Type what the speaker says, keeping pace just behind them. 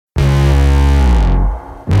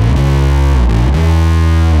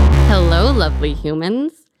lovely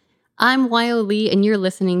humans. I'm Wyo Lee, and you're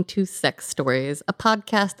listening to Sex Stories, a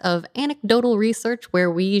podcast of anecdotal research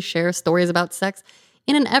where we share stories about sex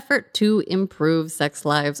in an effort to improve sex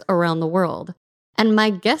lives around the world. And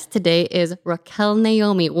my guest today is Raquel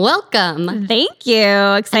Naomi. Welcome. Thank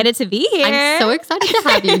you. Excited to be here. I'm so excited to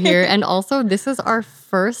have you here. And also, this is our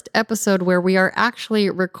first episode where we are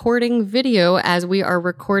actually recording video as we are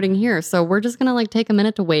recording here. So we're just going to take a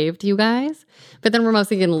minute to wave to you guys. But then we're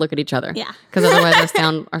mostly going to look at each other. Yeah. Because otherwise our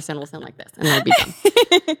sound will sound like this. And that'd be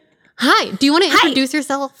fun. Hi. Do you want to introduce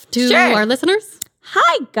yourself to our listeners?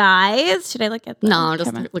 Hi, guys. Should I look at the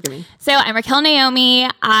just camera? look at me. So I'm Raquel Naomi.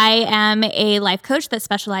 I am a life coach that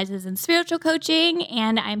specializes in spiritual coaching,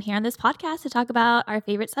 and I'm here on this podcast to talk about our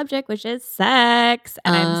favorite subject, which is sex.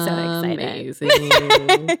 And I'm so excited.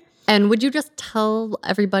 Amazing. And would you just tell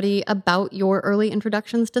everybody about your early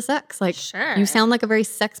introductions to sex? Sure. You sound like a very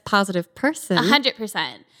sex-positive person.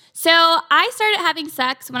 100%. So I started having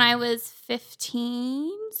sex when I was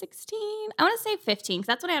 15, 16. I want to say 15 because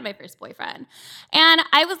that's when I had my first boyfriend. And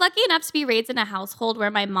I was lucky enough to be raised in a household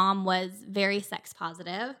where my mom was very sex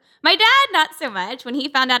positive. My dad, not so much. When he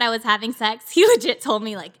found out I was having sex, he legit told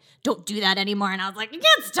me, don't do that anymore. And I was like, you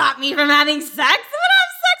can't stop me from having sex. I'm going to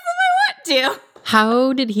have sex if I want to.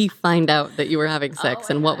 How did he find out that you were having sex,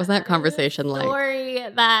 and what was that conversation like? Story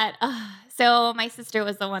that... So my sister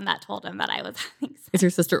was the one that told him that I was having sex. Is your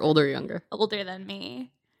sister older or younger? Older than me.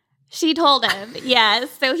 She told him, yes.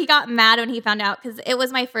 So he got mad when he found out because it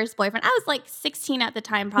was my first boyfriend. I was 16 at the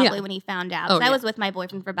time probably when he found out. I was with my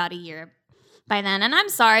boyfriend for about a year by then. And I'm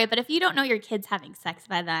sorry, but if you don't know your kid's having sex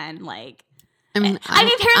by then, I mean,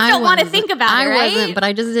 parents don't want to think about it, right? I wasn't, but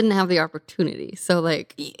I just didn't have the opportunity. So, I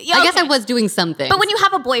guess I was doing something. But when you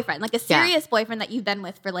have a boyfriend, a serious boyfriend that you've been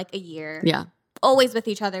with for a year. Yeah. Always with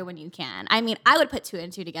each other when you can. I mean, I would put two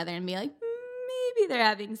and two together and be like, maybe they're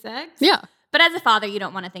having sex. Yeah. But as a father, you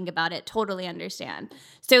don't want to think about it. Totally understand.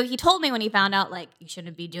 So he told me when he found out, you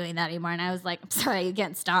shouldn't be doing that anymore. And I was like, I'm sorry, you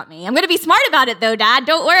can't stop me. I'm going to be smart about it, though, Dad.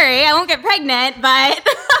 Don't worry. I won't get pregnant, but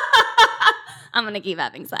I'm going to keep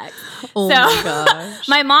having sex. Oh, my gosh.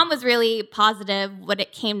 My mom was really positive when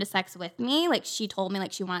it came to sex with me. She told me,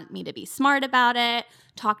 she wanted me to be smart about it,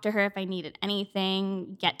 talk to her if I needed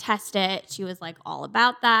anything, get tested. She was, all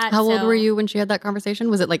about that. How old were you when she had that conversation?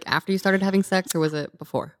 Was it, after you started having sex, or was it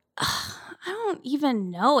before? I don't even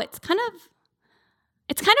know. It's kind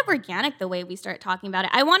of organic the way we start talking about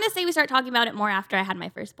it. I want to say we start talking about it more after I had my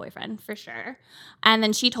first boyfriend, for sure. And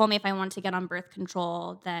then she told me if I wanted to get on birth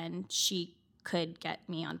control, then she could get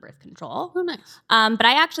me on birth control. Oh, nice. But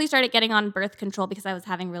I actually started getting on birth control because I was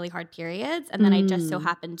having really hard periods. And then I just so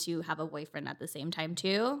happened to have a boyfriend at the same time,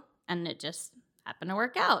 too. And it just happened to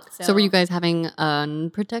work out. So were you guys having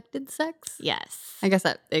unprotected sex? Yes. I guess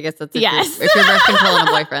that's if yes. If you're birth control and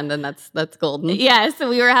a boyfriend, then that's golden. Yes, so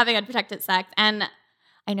we were having unprotected sex, and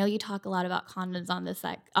I know you talk a lot about condoms on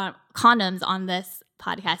this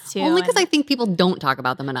podcast too. Only because I think people don't talk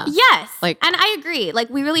about them enough. Yes, and I agree.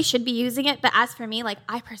 We really should be using it. But as for me,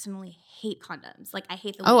 I personally hate condoms. I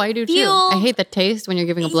hate the way I do feel. too. I hate the taste when you're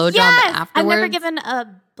giving a blowjob afterwards. I've never given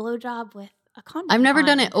a blowjob with a condom. I've never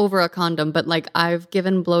done it over a condom, but I've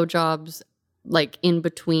given blowjobs in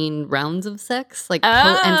between rounds of sex. And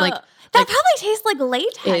that probably tastes like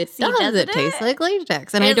latex. It does. It tastes like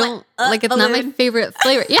latex, and I don't it's balloon. not my favorite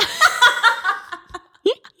flavor. Yeah.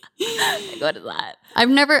 What is that? I've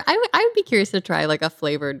never. I would be curious to try a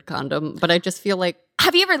flavored condom, but I just feel like.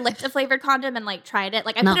 Have you ever licked a flavored condom and tried it?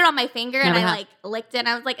 I put it on my finger and I licked it and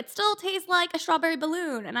I was it still tastes like a strawberry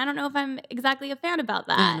balloon. And I don't know if I'm exactly a fan about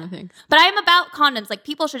that. Yeah, no thanks. But I'm about condoms.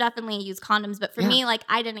 People should definitely use condoms. But for me,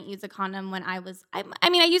 I didn't use a condom when I was, I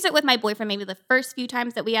used it with my boyfriend maybe the first few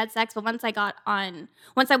times that we had sex. But once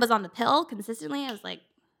I was on the pill consistently, I was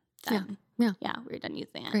done. Yeah, we were done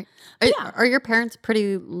using it. Great. Are your parents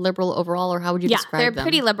pretty liberal overall, or how would you describe them? Yeah, they're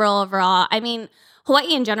pretty liberal overall. I mean,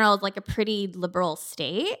 Hawaii in general is a pretty liberal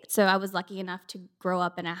state. So I was lucky enough to grow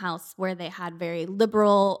up in a house where they had very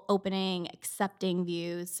liberal, opening, accepting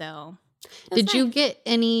views. So did you get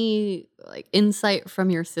any insight from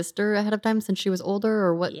your sister ahead of time since she was older,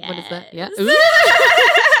 or what? Yes. What is that? Yeah.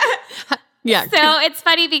 Yeah. So it's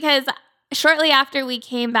funny because shortly after we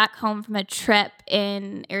came back home from a trip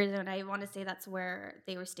in Arizona, I want to say that's where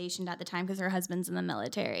they were stationed at the time because her husband's in the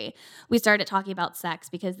military. We started talking about sex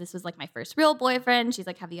because this was my first real boyfriend. She's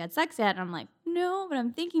like, have you had sex yet? And I'm like, no, but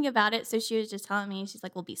I'm thinking about it. So she was just telling me, she's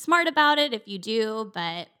like, well, be smart about it if you do,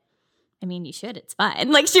 but I mean, you should. It's fun.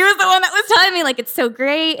 She was the one that was telling me, it's so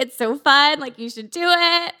great. It's so fun. You should do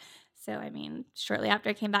it. So, I mean, shortly after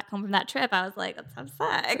I came back home from that trip, I was like, let's have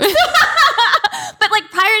sex. But,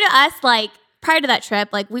 prior to us, prior to that trip,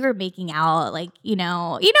 like we were making out, like, you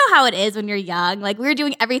know how it is when you're young. Like we were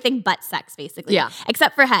doing everything but sex, basically. Yeah.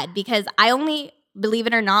 Except for head, because I only, believe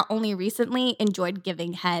it or not, only recently enjoyed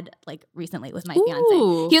giving head, like recently with my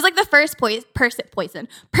fiance. He was like the first person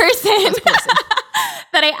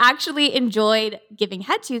that I actually enjoyed giving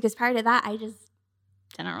head to, because prior to that, I just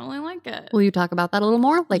didn't really like it. Will you talk about that a little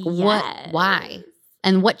more? Like Yes. why?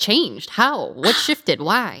 And what changed? How? What shifted?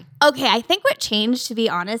 Why? Okay, I think what changed, to be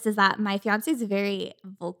honest, is that my fiance is very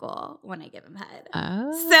vocal when I give him head.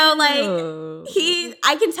 So like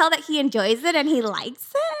I can tell that he enjoys it and he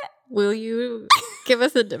likes it. Will you give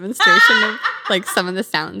us a demonstration of like some of the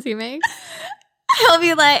sounds he makes? He'll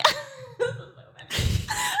be like,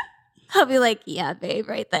 yeah, babe,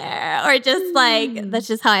 right there. Or just like, that's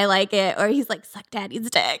just how I like it. Or he's like, suck daddy's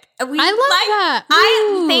dick. And I love that.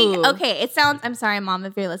 I think, okay, it sounds, I'm sorry, Mom,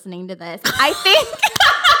 if you're listening to this. I think.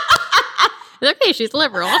 It's okay, she's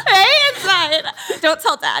liberal. Right? It's fine. Don't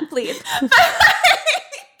tell Dad, please.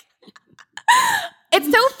 It's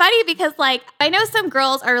so funny because, like, I know some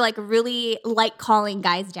girls are, like, really like calling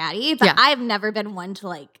guys daddy, but I've never been one to,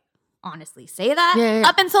 like, honestly say that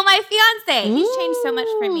up until my fiance. He's changed so much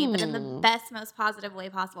for me, but in the best, most positive way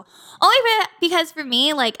possible. Only because for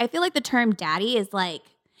me, like, I feel like the term daddy is, like,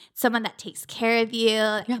 someone that takes care of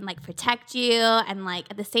you, can, like, protect you, and, like,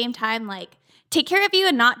 at the same time, like, take care of you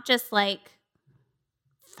and not just, like,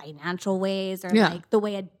 financial ways or, like, the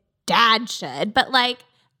way a dad should, but, like,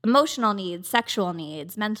 emotional needs, sexual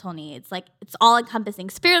needs, mental needs, like it's all encompassing,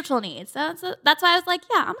 spiritual needs. So that's why I was like,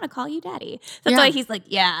 yeah, I'm gonna call you daddy. That's why he's like,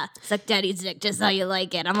 yeah, suck daddy's dick just how you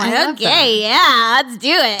like it. I'm like, okay, yeah, let's do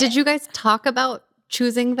it. Did you guys talk about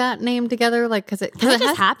choosing that name together? Like, because it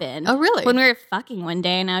just happened. Oh, really? When we were fucking one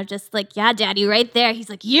day, and I was just like, yeah, daddy, right there. He's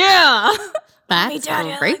like, yeah. That's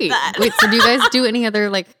great. Wait, so do you guys do any other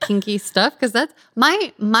like kinky stuff? Because that's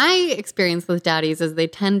my experience with daddies is they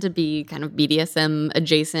tend to be kind of BDSM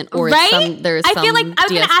adjacent, or I feel like I was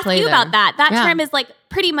going to ask you about that. That term is like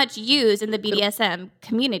pretty much used in the BDSM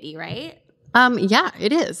community, right? Yeah,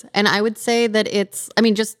 it is, and I would say that it's. I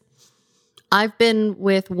mean, just I've been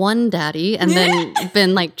with one daddy and then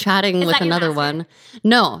been like chatting with another one.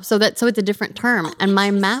 No, so it's a different term, and my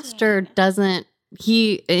master doesn't.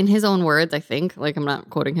 He, in his own words, I think, like I'm not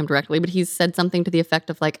quoting him directly, but he's said something to the effect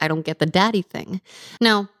of like, I don't get the daddy thing.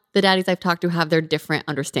 Now, the daddies I've talked to have their different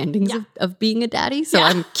understandings of being a daddy. So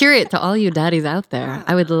I'm curious to all you daddies out there.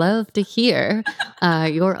 I would love to hear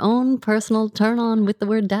your own personal turn on with the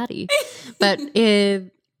word daddy. But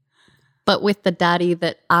with the daddy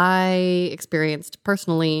that I experienced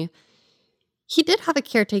personally, he did have a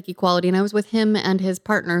caretaking quality, and I was with him and his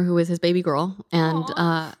partner, who was his baby girl, and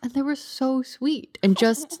they were so sweet. And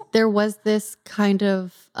just there was this kind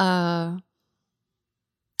of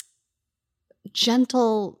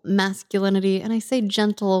gentle masculinity, and I say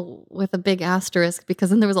gentle with a big asterisk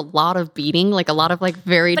because then there was a lot of beating, like a lot of like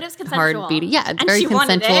very hard beating. Yeah, it's very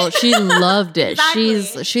consensual. She loved it.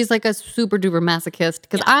 Exactly. She's like a super duper masochist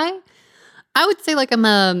because I would say like I'm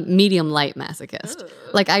a medium light masochist. Ooh.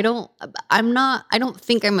 Like I don't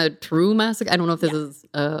think I'm a true masochist. I don't know if this is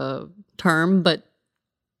a term, but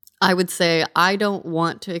I would say I don't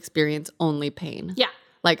want to experience only pain. Yeah.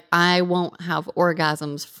 Like I won't have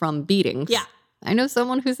orgasms from beatings. Yeah. I know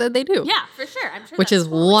someone who said they do. Yeah, for sure. I'm sure. Which is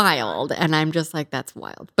wild, and I'm just like, that's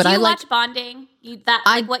wild. But do you watch Bonding?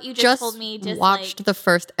 What you just told me. Just watched the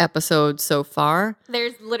first episode so far.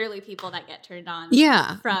 There's literally people that get turned on.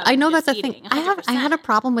 Yeah, from I know that's a thing. I had a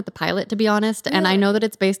problem with the pilot, to be honest, and I know that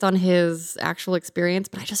it's based on his actual experience,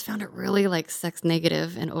 but I just found it really like sex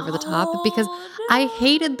negative and over the top because I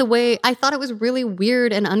hated the way I thought it was really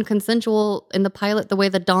weird and unconsensual in the pilot. The way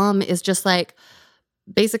the dom is just like.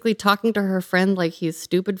 Basically talking to her friend like he's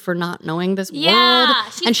stupid for not knowing this world.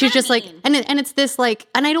 And she's just like, and it's this like,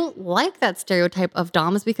 and I don't like that stereotype of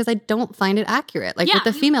doms because I don't find it accurate. Like with the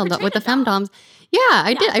femdoms. Yeah,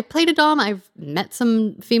 I did. I played a dom. I've met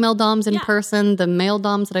some female doms in person. The male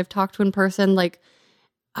doms that I've talked to in person, like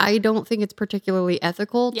I don't think it's particularly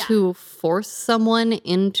ethical to force someone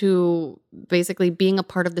into basically being a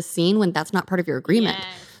part of the scene when that's not part of your agreement. Yes.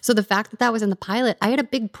 So the fact that was in the pilot, I had a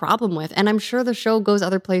big problem with. And I'm sure the show goes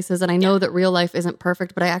other places, and I know that real life isn't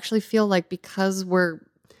perfect, but I actually feel like because we're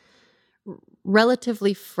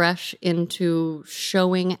relatively fresh into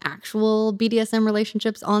showing actual BDSM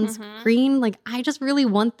relationships on screen, like I just really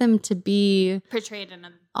want them to be portrayed in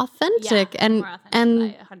authentic and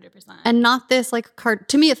 100%. And not this like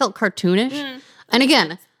to me it felt cartoonish. And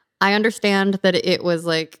again, I understand that it was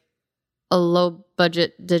like a low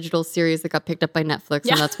budget digital series that got picked up by Netflix,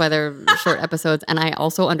 and that's why they're short episodes. And I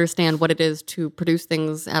also understand what it is to produce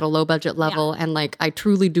things at a low budget level. And like, I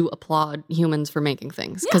truly do applaud humans for making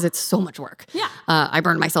things because it's so much work. I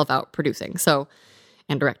burn myself out producing.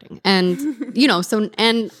 And directing. And,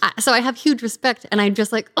 so I have huge respect, and I'm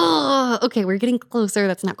just like, oh, okay, we're getting closer.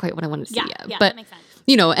 That's not quite what I wanted to see yet. Yeah, but, that makes sense.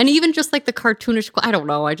 And even just like the cartoonish, I don't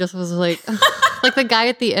know. I just was like, like the guy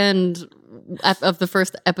at the end of the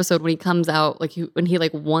first episode when he comes out, like when he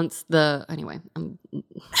like wants anyway, I'm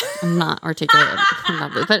not articulate,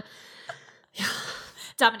 but yeah.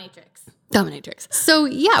 Dominatrix. So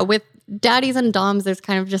yeah, with daddies and doms, there's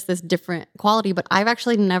kind of just this different quality, but I've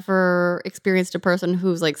actually never experienced a person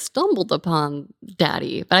who's like stumbled upon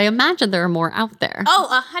daddy, but I imagine there are more out there.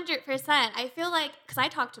 Oh, 100%. I feel like, because I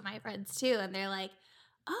talk to my friends too, and they're like,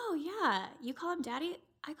 oh yeah, you call him daddy?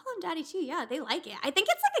 I call him daddy too. Yeah, they like it. I think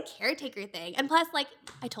it's like a caretaker thing. And plus, like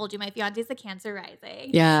I told you, my fiance's a Cancer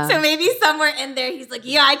rising. Yeah. So maybe somewhere in there, he's like,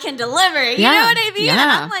 yeah, I can deliver. You know what I mean? Yeah.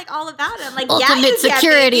 And I'm like all about it. I'm like, ultimate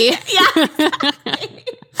security. Yeah, exactly.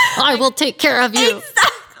 I will take care of you.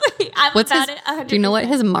 Exactly. I'm about it 100%. Do you know what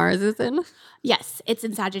his Mars is in? Yes, it's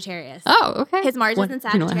in Sagittarius. Oh, okay. His Mars is in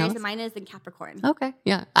Sagittarius, do you know and mine is in Capricorn. Okay,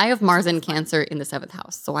 yeah. I have Mars in Cancer in the 7th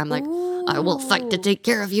house, so I'm like, I will fight to take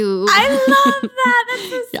care of you. I love that. That's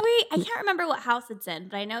so sweet. I can't remember what house it's in,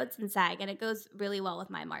 but I know it's in Sag, and it goes really well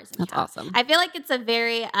with my Mars in That's Cap. awesome. I feel like it's a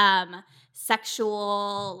very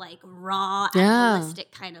sexual, like raw,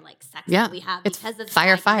 animalistic kind of like sex that we have because of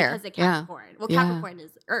fire. Because of Capricorn. Well, Capricorn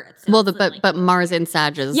is Earth. So well, but Mars in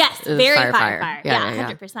Sag is very fire. Yeah,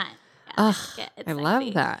 100%. I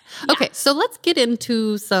love that. Yeah. Okay, so let's get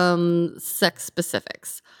into some sex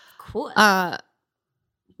specifics. Cool.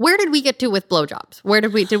 Where did we get to with blowjobs? Where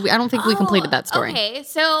did we? I don't think we completed that story. Okay,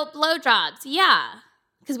 so blowjobs, yeah.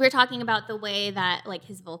 Because we were talking about the way that like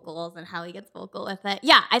his vocals and how he gets vocal with it.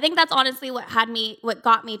 Yeah, I think that's honestly what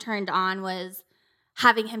got me turned on was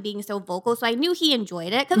having him being so vocal. So I knew he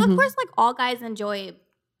enjoyed it. Because of course, like all guys enjoy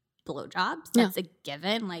blowjobs. That's a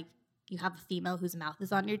given. Like you have a female whose mouth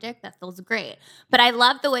is on your dick, that feels great. But I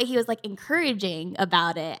love the way he was like encouraging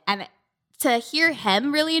about it. And to hear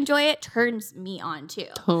him really enjoy it turns me on too.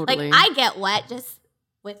 Totally. Like I get wet just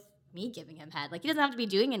with me giving him head. Like he doesn't have to be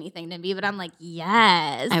doing anything to me, but I'm like,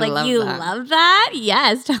 yes. I like love you that. love that?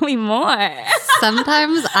 Yes, tell me more.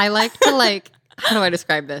 Sometimes I like to how do I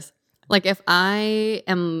describe this? Like if I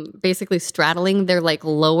am basically straddling their like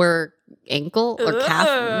lower ankle or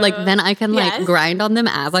calf, like then I can like grind on them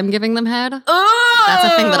as I'm giving them head. Ooh.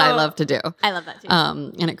 That's a thing that I love to do. I love that too.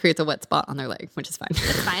 And it creates a wet spot on their leg, which is fine.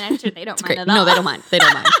 It's fine. I'm sure they don't mind great. at all. No, they don't mind. They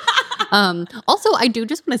don't mind. Also, I do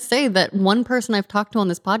just want to say that one person I've talked to on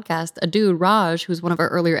this podcast, a dude, Raj, who's one of our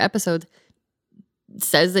earlier episodes,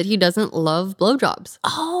 says that he doesn't love blowjobs.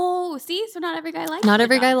 Oh, see? So not every guy likes Not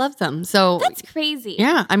every guy loves them. So that's crazy.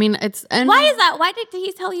 Yeah, I mean, it's... And why is that? Why did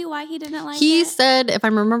he tell you why he didn't like it? He said, if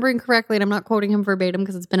I'm remembering correctly, and I'm not quoting him verbatim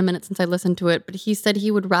because it's been a minute since I listened to it, but he said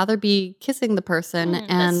he would rather be kissing the person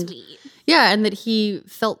and... That's sweet. Yeah, and that he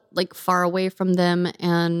felt like far away from them.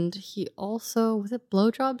 And he also, was it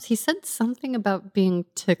blowjobs? He said something about being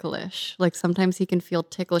ticklish. Like sometimes he can feel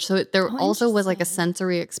ticklish. So there also was like a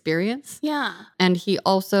sensory experience. Yeah. And he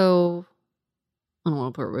also, I don't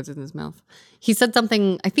want to put words in his mouth. He said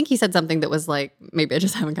something, I think he said something that was like, maybe I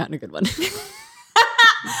just haven't gotten a good one.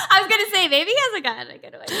 I was going to say, maybe he hasn't gotten a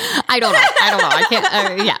good one. I don't know. I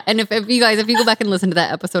can't. Yeah. And if you guys, if you go back and listen to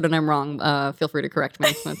that episode and I'm wrong, feel free to correct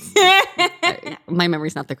me. My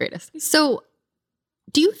memory's not the greatest. So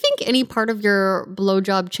do you think any part of your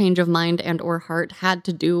blowjob change of mind and or heart had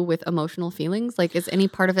to do with emotional feelings? Like, is any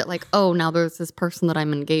part of it like, oh, now there's this person that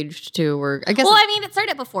I'm engaged to, or I guess... Well, I mean, it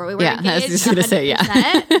started before we were engaged. I was just going to say,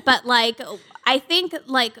 yeah. But like, I think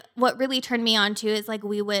like what really turned me on too is like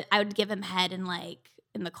I would give him head and like,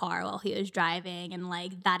 in the car while he was driving, and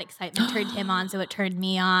like that excitement turned him on, so it turned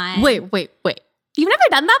me on. Wait. You've never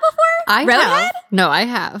done that before? I have. No, I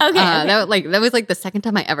have. Okay. That was like the second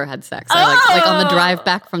time I ever had sex. I like on the drive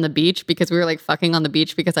back from the beach, because we were like fucking on the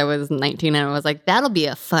beach because I was 19 and I was like, that'll be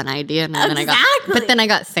a fun idea. And then I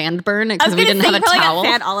got sandburn because we didn't have a towel. Got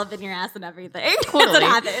sand all up in your ass and everything. Totally. That's what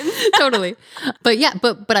happens. Totally. But yeah,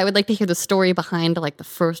 but I would like to hear the story behind like the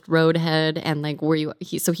first roadhead and like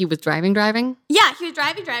so he was driving? Yeah, he was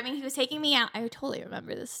driving. He was taking me out. I totally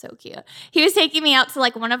remember this. So cute. He was taking me out to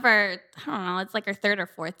like one of our, I don't know, it's like our third or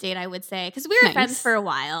fourth date, I would say, because we were friends for a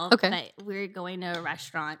while. Okay. But we were going to a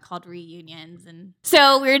restaurant called Reunions, and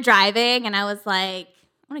so we were driving, and I was like,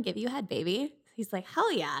 "I want to give you a head, baby." He's like,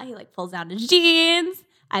 "Hell yeah!" He like pulls down his jeans.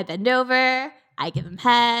 I bend over. I give him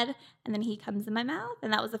head, and then he comes in my mouth.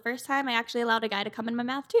 And that was the first time I actually allowed a guy to come in my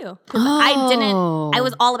mouth too. Because I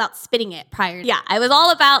was all about spitting it prior. Yeah, I was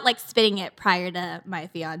all about like spitting it prior to my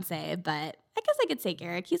fiance. But I guess I could say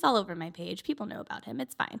Garrick. He's all over my page. People know about him.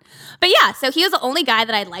 It's fine. But yeah, so he was the only guy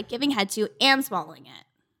that I liked giving head to and swallowing it.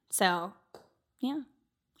 So yeah,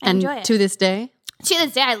 I enjoy it. To this day? To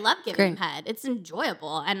this day, I love giving him head. It's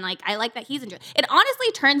enjoyable. And like I like that he's enjoying it. It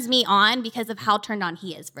honestly turns me on because of how turned on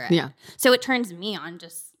he is for it. Yeah. So it turns me on.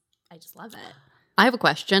 I just love it. I have a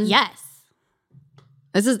question. Yes.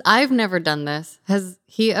 I've never done this. Has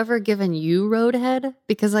he ever given you roadhead?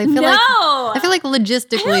 Because I feel like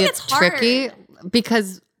logistically it's tricky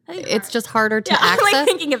because it's just harder to access. I'm like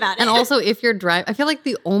thinking about it. And also if you're driving, I feel like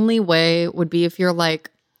the only way would be if you're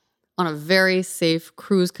like on a very safe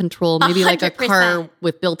cruise control, maybe 100%. Like a car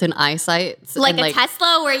with built-in eyesight, like a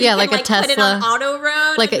Tesla, where you can like put it on auto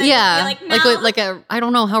road. Like like a I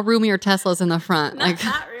don't know how roomy your Tesla's in the front. Not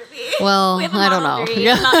that roomy. Well, I don't know.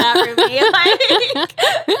 Yeah. Not that roomy.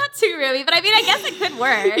 Like, not too roomy, but I mean, I guess it could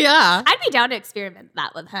work. Yeah, I'd be down to experiment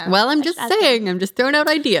that with him. Well, I'm just saying. I'm just throwing out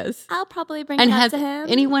ideas. I'll probably bring it up to him. And has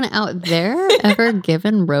anyone out there ever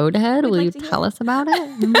given roadhead? Will you tell us about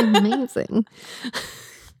it? Amazing.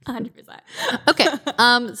 100%. Okay.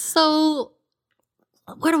 So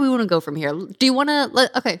where do we want to go from here? Do you want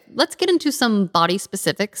to, let's get into some body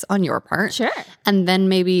specifics on your part. Sure. And then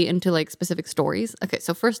maybe into like specific stories. Okay.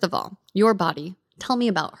 So first of all, your body, tell me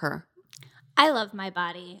about her. I love my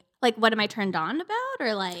body. Like, what am I turned on about?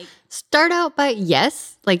 Or like, start out by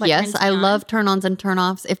yes. Like, yes, I love turn-ons and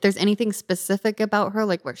turn-offs. If there's anything specific about her,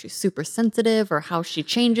 like where she's super sensitive or how she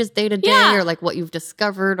changes day to day or like what you've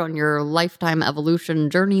discovered on your lifetime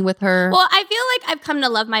evolution journey with her. Well, I feel like I've come to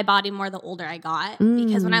love my body more the older I got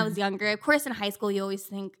because when I was younger, of course, in high school, you always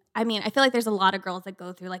think, I mean, I feel like there's a lot of girls that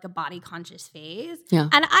go through like a body conscious phase. Yeah.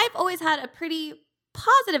 And I've always had a pretty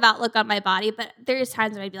positive outlook on my body, but there's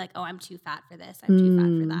times when I'd be like, oh, I'm too fat for this, I'm too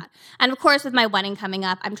fat for that. And of course, with my wedding coming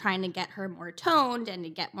up, I'm trying to get her more toned and to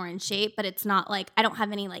get more in shape, but it's not like I don't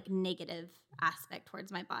have any like negative aspect towards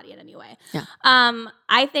my body in any way. Yeah.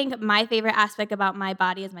 I think my favorite aspect about my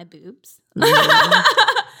body is my boobs.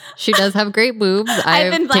 She does have great boobs.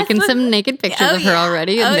 I've taken some naked pictures of her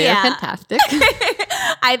already, and they are fantastic.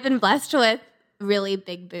 I've been blessed with really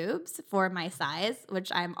big boobs for my size, which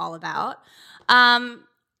I'm all about.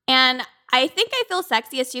 And I think I feel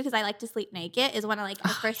sexiest too because I like to sleep naked is when I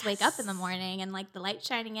first wake up in the morning and like the light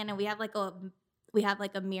shining in and we have like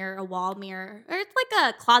a mirror, a wall mirror, or it's like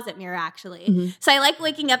a closet mirror actually. Mm-hmm. So I like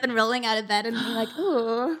waking up and rolling out of bed and being like,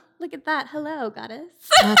 oh, look at that. Hello, goddess.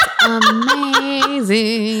 That's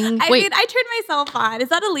amazing. I mean, I turned myself on. Is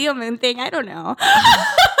that a Leo moon thing? I don't know.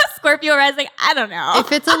 Scorpio rising, I don't know.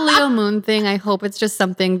 If it's a Leo moon thing, I hope it's just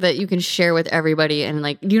something that you can share with everybody. And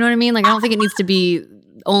like, do you know what I mean? Like, I don't think it needs to be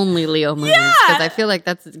only Leo moons because I feel like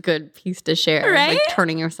that's a good piece to share. Right? Like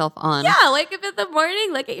turning yourself on. Yeah, wake up in the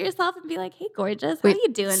morning, look at yourself and be like, hey, gorgeous, how are you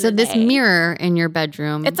doing so today? This mirror in your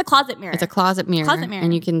bedroom. It's a closet mirror. It's a closet mirror.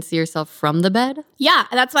 And you can see yourself from the bed? Yeah,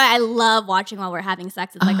 that's why I love watching while we're having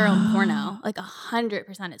sex. It's like our own porno. Like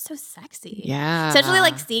 100%. It's so sexy. Yeah. Especially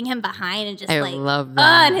like seeing him behind and just I love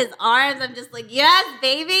that. and his arms. I'm just like, yes,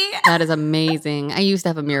 baby. That is amazing. I used to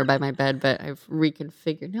have a mirror by my bed, but I've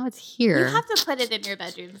reconfigured. Now it's here. You have to put it in your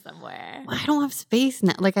bedroom somewhere. Well, I don't have space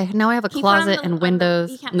now. Like now I have a closet and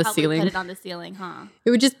windows in the ceiling. Put it on the ceiling, huh?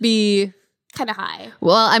 It would just be kind of high.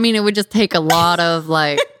 Well, I mean, it would just take a lot of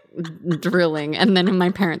like drilling, and then when my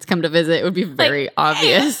parents come to visit, it would be very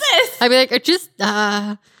obvious. I'd be like,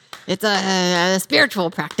 it's a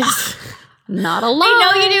spiritual practice, not a lot.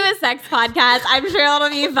 I know you do a sex podcast. I'm sure it'll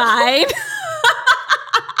be fine.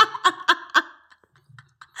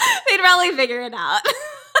 They'd probably figure it out.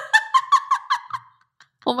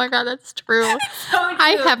 Oh my God, that's true. So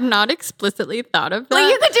I have not explicitly thought of that. Well,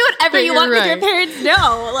 you could do whatever you want with your parents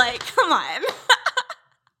know. Like, come on.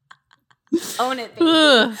 Own it,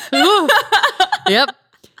 baby. Yep.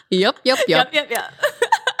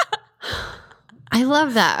 I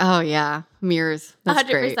love that. Oh, yeah. Mirrors. That's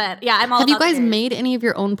 100%. Great. Yeah, I'm all Have about you guys mirrors. made any of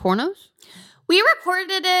your own pornos? We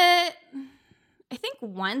recorded it, I think,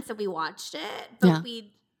 once and we watched it. But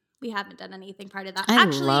we haven't done anything part of that. I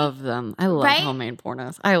love them. I love homemade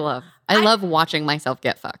pornos. I love watching myself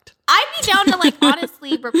get fucked. I'd be down to like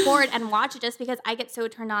honestly record and watch it just because I get so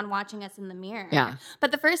turned on watching us in the mirror. Yeah.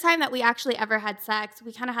 But the first time that we actually ever had sex,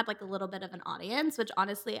 we kind of had like a little bit of an audience, which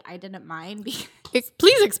honestly I didn't mind.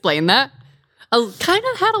 Please explain that. I kind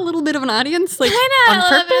of had a little bit of an audience, like on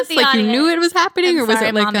purpose, like you knew it was happening, or was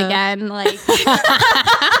it like Mom again? Like.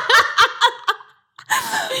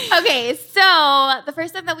 Okay, so the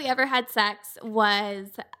first time that we ever had sex was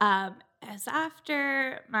was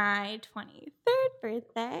after my 23rd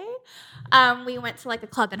birthday. We went to like a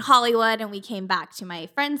club in Hollywood, and we came back to my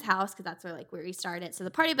friend's house because that's where we started. So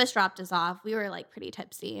the party bus dropped us off. We were like pretty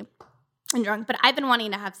tipsy and drunk, but I've been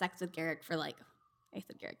wanting to have sex with Garrick for like, I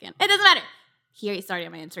said Garrick again. It doesn't matter. He already started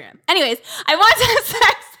on my Instagram. Anyways, I wanted to have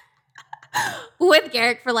sex with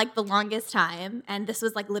Garrick for like the longest time, and this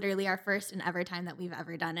was like literally our first and ever time that we've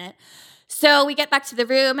ever done it. So we get back to the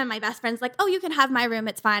room, and my best friend's like, oh, you can have my room,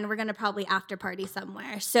 it's fine, we're gonna probably after party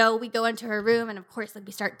somewhere. So we go into her room, and of course like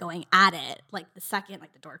we start going at it. Like the second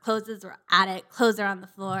like the door closes, we're at it. Clothes are on the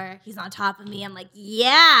floor, he's on top of me. I'm like,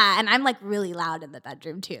 yeah, and I'm like really loud in the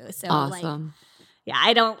bedroom too. So Awesome. like, yeah,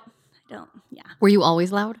 I don't yeah. Were you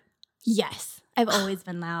always loud? Yes, I've always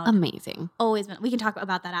been loud. Amazing. Always been. We can talk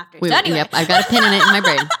about that after. So anyway. Yep, I've got a pin in it in my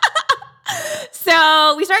brain.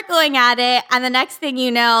 So we start going at it, and the next thing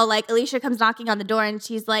you know, like Alicia comes knocking on the door, and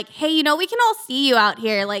she's like, "Hey, you know, we can all see you out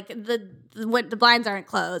here. Like the blinds aren't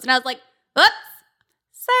closed." And I was like, "Oops,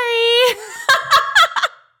 sorry."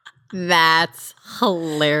 That's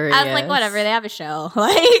hilarious. I was like, "Whatever, they have a show."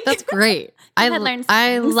 Like that's great. I learned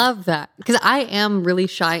love that because I am really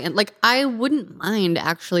shy, and like I wouldn't mind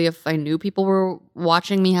actually if I knew people were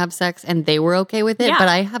watching me have sex and they were okay with it. Yeah. But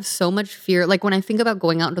I have so much fear. Like when I think about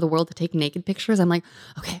going out into the world to take naked pictures, I'm like,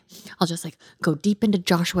 okay, I'll just like go deep into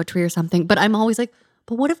Joshua Tree or something. But I'm always like,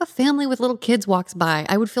 but what if a family with little kids walks by?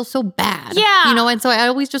 I would feel so bad. Yeah. You know, and so I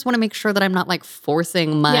always just want to make sure that I'm not like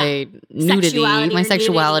forcing my nudity, my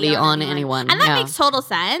sexuality on anyone. And that makes total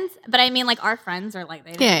sense. But I mean, like our friends are like,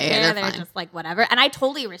 they don't care. They're just like, whatever. And I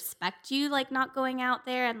totally respect you, like not going out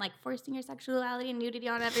there and like forcing your sexuality and nudity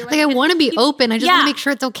on everyone. Like I want to be open. I just want to make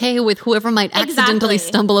sure it's okay with whoever might accidentally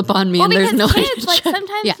stumble upon me and there's no kids, like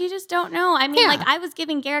sometimes you just don't know. I mean, like I was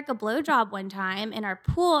giving Garrick a blowjob one time in our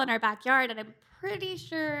pool in our backyard, and I'm pretty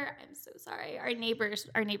sure, I'm so sorry, our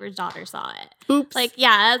neighbor's daughter saw it. Oops. Like,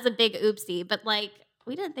 yeah, that was a big oopsie, but like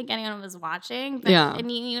we didn't think anyone was watching. But I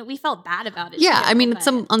mean, you know, we felt bad about it. Yeah, I mean,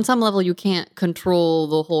 on some level, you can't control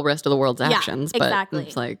the whole rest of the world's actions. Yeah, exactly. But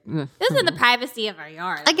it's like this is in the privacy of our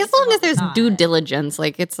yard. I guess as long as there's due diligence,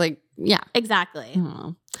 like it's like exactly.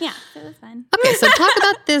 Yeah, so it was fun. Okay, so talk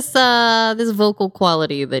about this this vocal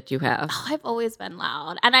quality that you have. Oh, I've always been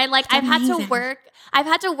loud, and I've had to work. I've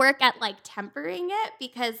had to work at like tempering it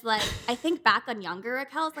because like I think back on younger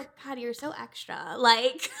Raquel's like, God, you're so extra.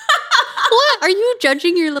 Like what? Are you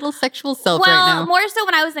judging your little sexual self right now? Well, more so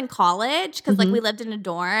when I was in college because like we lived in a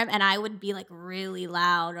dorm and I would be like really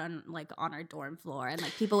loud on our dorm floor and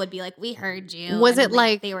like people would be like, we heard you. Was it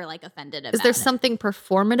like they were like offended about it? Is there something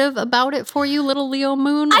performative about it for you, little Leo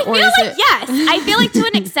Moon? I feel like yes. I feel like to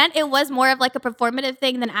an extent it was more of like a performative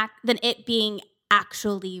thing than it being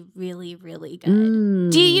actually really, really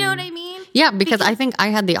good. Do you know what I mean? Yeah, because I think I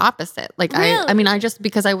had the opposite. Like really? I mean, I just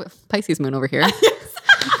because Pisces moon over here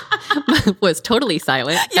was totally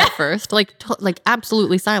silent at first, like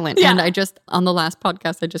absolutely silent. Yeah. And I just on the last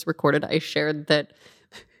podcast I just recorded, I shared that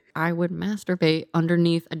I would masturbate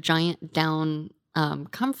underneath a giant down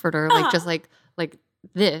comforter, like just like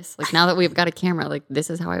this. Like now that we've got a camera, like this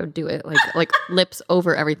is how I would do it, like lips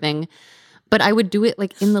over everything. But I would do it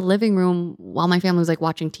like in the living room while my family was like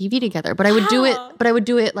watching TV together. But I would do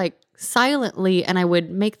it like silently, and I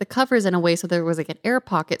would make the covers in a way so there was like an air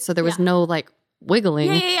pocket, so there was no like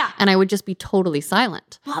wiggling. Yeah. And I would just be totally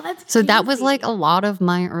silent. Wow, that's so crazy. That was like a lot of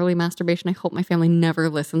my early masturbation. I hope my family never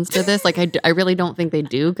listens to this. Like I really don't think they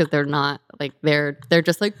do because they're not like they're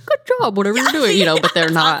just like, good job, whatever you're doing, you know. But they're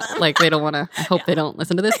not like they don't want to. I hope they don't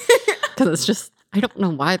listen to this because it's just. I don't know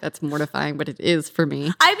why that's mortifying, but it is for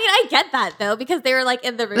me. I mean, I get that though, because they were like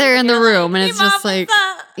in the room. They're in the room, and it's just like,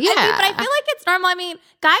 yeah. I mean, but I feel like it's normal. I mean,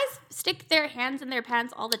 guys stick their hands in their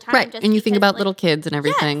pants all the time. Right, and you think about little kids and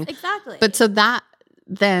everything. Yes, exactly. But so that,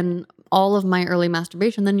 then all of my early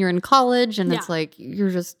masturbation, then you're in college, and it's like, you're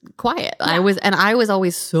just quiet. Yeah. I was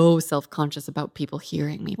always so self-conscious about people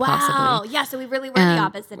hearing me, possibly. Wow, yeah, so we really were the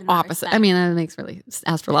opposite in that respect. I mean, that makes really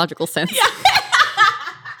astrological sense. Yeah.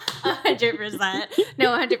 100%.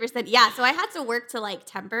 No, 100%. Yeah. So I had to work to like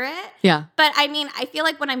temper it. Yeah. But I mean, I feel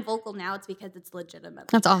like when I'm vocal now, it's because it's legitimate.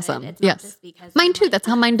 That's awesome. It's not just because mine too. That's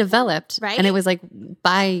how mine developed. Right. And it was like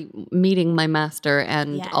by meeting my master,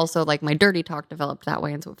 and also like my dirty talk developed that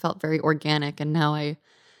way. And so it felt very organic. And now I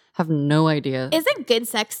have no idea. Isn't good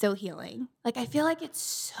sex so healing? Like I feel like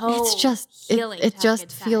it's just healing. It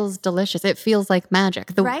just feels delicious. It feels like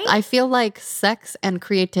magic. Right? I feel like sex and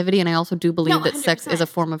creativity, and I also do believe that 100%. Sex is a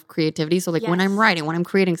form of creativity. So like when I'm writing, when I'm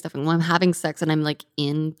creating stuff, and when I'm having sex, and I'm like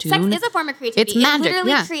in tune. Sex is a form of creativity. It's magic. It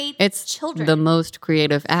literally creates it's children. The most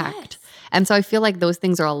creative act. Yes. And so I feel like those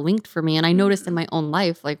things are all linked for me. And I noticed in my own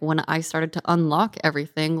life, like when I started to unlock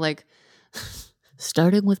everything, like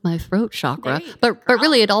starting with my throat chakra. There you But go,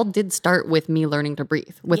 really, it all did start with me learning to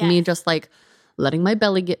breathe, with me Yes. just like letting my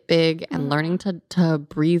belly get big and learning to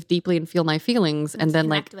breathe deeply and feel my feelings. And then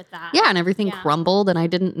like, connect with that. yeah, and everything Yeah. crumbled. And I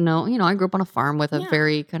didn't know, I grew up on a farm with a Yeah.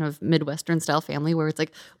 very kind of Midwestern style family where it's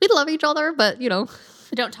like, we love each other, but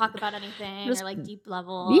Don't talk about anything Just- or like deep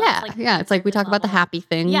level. yeah, It's yeah. It's like we surface talk about the level. happy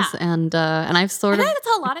things, Yeah. and I've I sort feel of like that's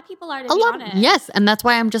how a lot of people are, to a be lot. honest. Yes, and that's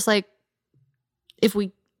why I'm just like, if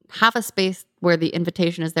we have a space where the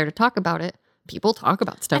invitation is there to talk about it, people talk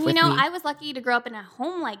about stuff And with you know, me. I was lucky to grow up in a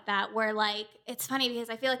home like that where like it's funny because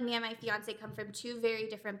I feel like me and my fiance come from two very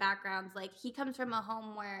different backgrounds. Like he comes from a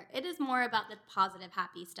home where it is more about the positive,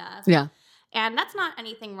 happy stuff. Yeah, And that's not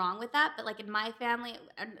anything wrong with that, but like in my family,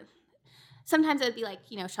 sometimes it would be like,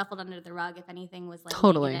 shuffled under the rug if anything was like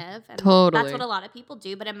Totally. negative. And Totally. that's what a lot of people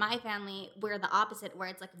do. But in my family, we're the opposite, where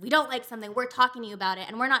it's like, if we don't like something, we're talking to you about it.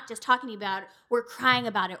 And we're not just talking to you about it, we're crying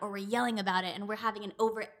about it or we're yelling about it and we're having an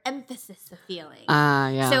overemphasis of feelings.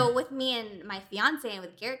 yeah. So with me and my fiance and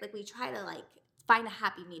with Garrett, like we try to like find a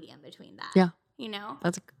happy medium between that. Yeah.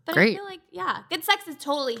 But great. I feel like, good sex is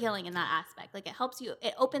totally healing in that aspect. Like it helps you,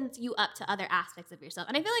 it opens you up to other aspects of yourself.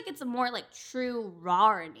 And I feel like it's a more like true,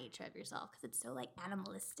 raw nature of yourself because it's so like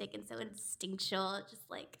animalistic and so instinctual. It's just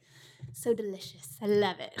like so delicious. I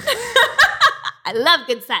love it. I love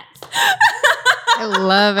good sex. I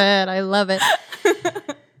love it. I love it.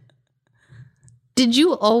 Did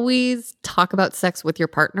you always talk about sex with your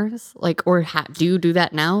partners? Like, or do you do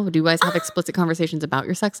that now? Do you guys have explicit conversations about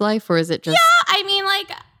your sex life, or is it just I mean,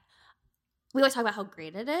 like, we always talk about how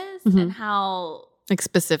great it is and how like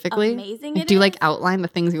specifically amazing Like, it do you is. like outline the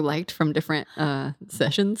things you liked from different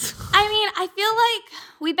sessions? I mean, I feel like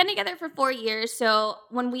we've been together for 4 years. So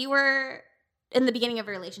when we were in the beginning of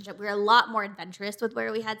a relationship, we were a lot more adventurous with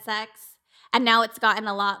where we had sex. And now it's gotten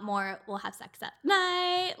a lot more, we'll have sex at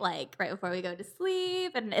night, like right before we go to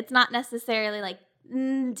sleep. And it's not necessarily like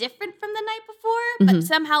different from the night before, but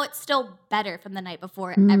somehow it's still better from the night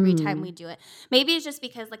before every time we do it. Maybe it's just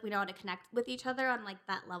because like we know how to connect with each other on like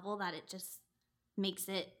that level that it just makes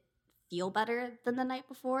it feel better than the night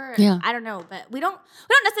before. Yeah. I don't know, but we don't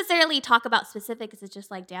necessarily talk about specifics. It's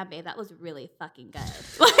just like, damn, babe, that was really fucking good.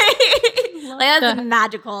 Like that's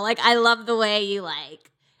magical. Like I love the way you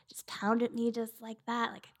like just pound at me just like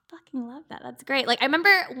that. Like I fucking love that. That's great. Like I remember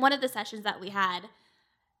one of the sessions that we had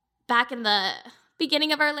back in the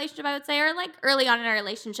beginning of our relationship, I would say, or like early on in our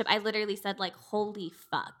relationship, I literally said like, holy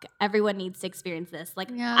fuck, everyone needs to experience this. Like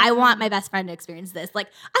Yeah. I want my best friend to experience this. Like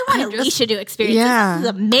I want Alicia to experience Yeah.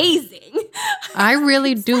 this. This is amazing. I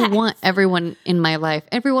really do Sex. want everyone in my life,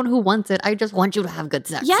 everyone who wants it. I just want you to have good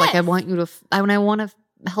sex. Like I Yes. want you to, I want to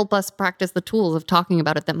help us practice the tools of talking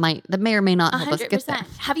about it that may or may not help us get there.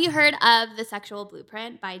 100%. Have you heard of The Sexual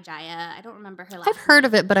Blueprint by Jaya? I don't remember her last I've heard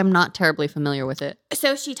of it, but I'm not terribly familiar with it.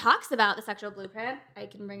 So she talks about the sexual blueprint. I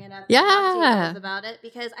can bring it up. Yeah. and talk to you guys about it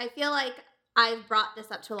because I feel like I've brought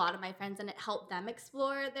this up to a lot of my friends and it helped them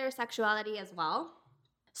explore their sexuality as well.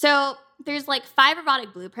 So there's like 5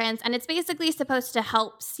 erotic blueprints and it's basically supposed to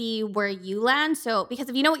help see where you land. So because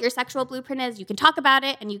if you know what your sexual blueprint is, you can talk about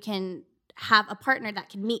it and you can have a partner that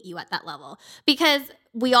can meet you at that level because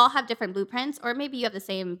we all have different blueprints, or maybe you have the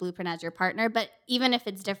same blueprint as your partner, but even if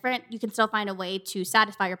it's different, you can still find a way to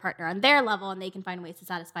satisfy your partner on their level and they can find ways to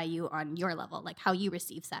satisfy you on your level, like how you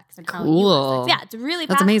receive sex and how you Cool. love sex. Yeah, it's really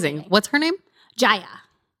That's amazing. fascinating. What's her name? Jaya.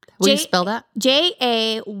 Will you J- spell that?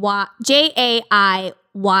 Jaiya.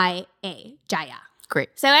 Jaya. Great.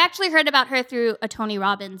 So I actually heard about her through a Tony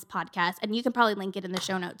Robbins podcast, and you can probably link it in the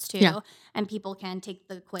show notes too. Yeah. And people can take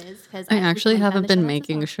the quiz because I actually haven't been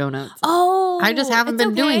making show notes. Oh, I just haven't it's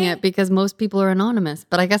been doing okay. it because most people are anonymous,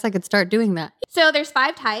 but I guess I could start doing that. So there's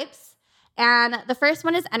 5 types, and the first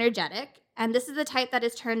one is energetic, and this is the type that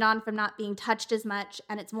is turned on from not being touched as much,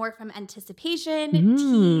 and it's more from anticipation,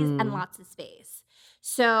 tease, and lots of space.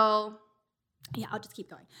 So yeah, I'll just keep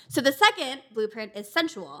going. So the second blueprint is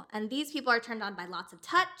sensual, and these people are turned on by lots of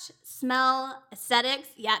touch, smell, aesthetics.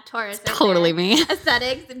 Yeah, Taurus. right Totally there. me.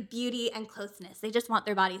 Aesthetics, and beauty, and closeness. They just want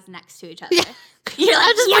their bodies next to each other. Yeah. You're like,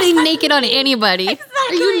 I'm just yes, putting that's naked on me. anybody.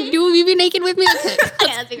 Exactly. Will you be naked with me? Okay.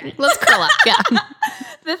 Okay, let's be great. Let's curl up. Yeah.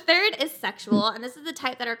 The third is sexual, and this is the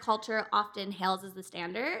type that our culture often hails as the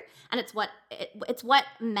standard, and it's what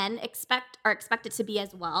men are expected to be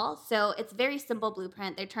as well. So it's very simple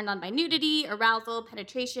blueprint. They're turned on by nudity, arousal,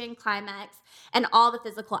 penetration, climax, and all the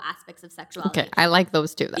physical aspects of sexuality. Okay. I like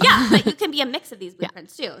those two, though. Yeah, but you can be a mix of these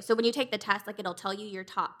blueprints too. So when you take the test, like it'll tell you your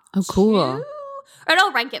top Oh, cool. 2, Or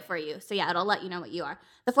it'll rank it for you. So yeah, it'll let you know what you are.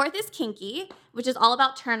 The fourth is kinky, which is all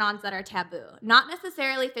about turn-ons that are taboo. Not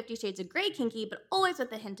necessarily 50 Shades of Grey kinky, but always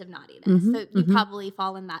with a hint of naughtiness. So you probably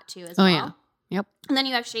fall in that too as well. Oh, yeah. Yep. And then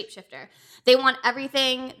you have shapeshifter. They want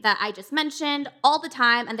everything that I just mentioned all the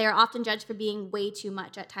time, and they are often judged for being way too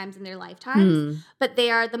much at times in their lifetimes. But they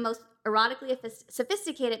are the most erotically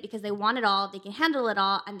sophisticated because they want it all, they can handle it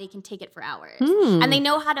all, and they can take it for hours. And they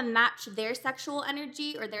know how to match their sexual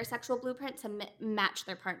energy or their sexual blueprint to match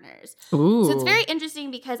their partners. Ooh. So it's very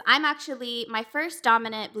interesting because my first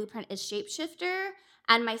dominant blueprint is shapeshifter,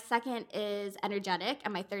 and my second is energetic,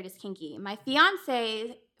 and my third is kinky. My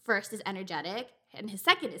fiance first is energetic, and his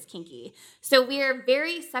second is kinky. So we're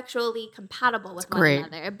very sexually compatible with one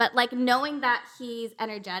another. But like knowing that he's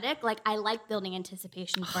energetic, like I like building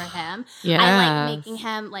anticipation for him. Yeah. I like making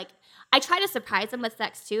him like, I try to surprise him with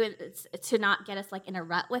sex too, and it's to not get us like in a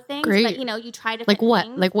rut with things. Great. But you try to Like what?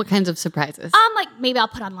 Like what kinds of surprises? Like maybe I'll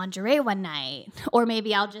put on lingerie one night, or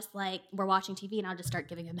maybe I'll just like we're watching TV and I'll just start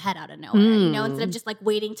giving him head out of nowhere. Instead of just like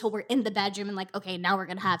waiting till we're in the bedroom and like, okay, now we're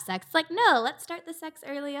gonna have sex. It's like, no, let's start the sex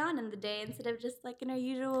early on in the day instead of just like in our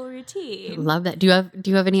usual routine. Love that. Do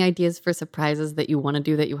you have any ideas for surprises that you want to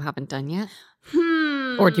do that you haven't done yet?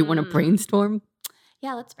 Or do you want to brainstorm?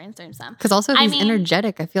 Yeah, let's brainstorm some. Because also he's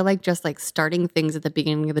energetic. I feel like just like starting things at the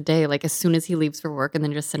beginning of the day, like as soon as he leaves for work and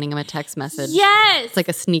then just sending him a text message. Yes. It's like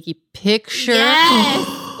a sneaky picture.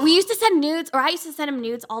 Yes. We used to send nudes, or I used to send him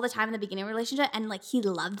nudes all the time in the beginning of a relationship, and like he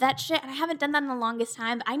loved that shit. And I haven't done that in the longest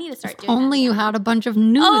time, but I need to start doing that. If only you had a bunch of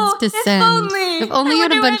nudes to send. If only you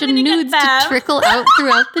had a bunch of nudes to trickle out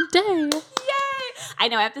throughout the day. I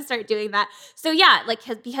know, I have to start doing that. So yeah, like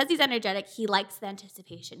because he's energetic, he likes the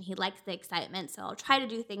anticipation. He likes the excitement. So I'll try to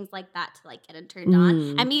do things like that to like get him turned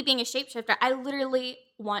on. And me being a shapeshifter, I literally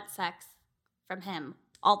want sex from him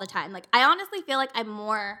all the time. Like I honestly feel like I'm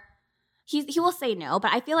more, he will say no,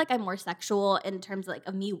 but I feel like I'm more sexual in terms of like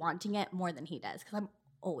of me wanting it more than he does. Because I'm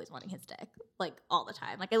always wanting his dick, like all the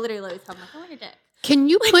time. Like I literally always tell him like, I want your dick. Can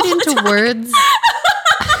you put into words...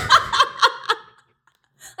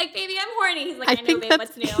 Like, baby, I'm horny. He's like, I know, babe,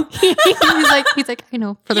 what's new? he's like, I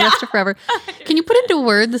know, for the rest of forever. Can you put into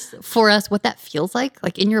words for us what that feels like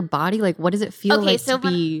in your body? Like, what does it feel like to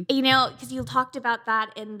be? Because you talked about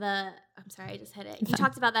that in the, I'm sorry, I just hit it. You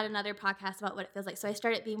talked about that in another podcast about what it feels like. So I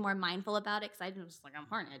started being more mindful about it because I was just like, I'm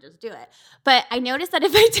horny, I just do it. But I noticed that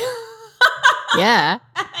if I do. Yeah.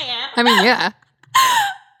 I mean, yeah.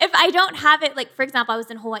 If I don't have it, like, for example, I was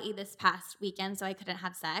in Hawaii this past weekend, so I couldn't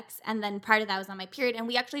have sex. And then part of that was on my period, and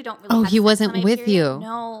we actually don't really have he sex wasn't on my with period. you.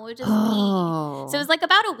 No, it was just me. So it was like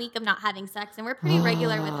about a week of not having sex, and we're pretty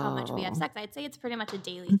regular with how much we have sex. I'd say it's pretty much a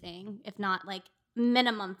daily thing, if not, like,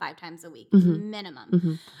 minimum 5 times a week.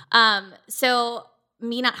 Minimum. So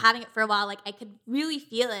me not having it for a while, like, I could really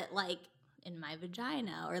feel it, like, in my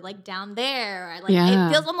vagina or like down there, or like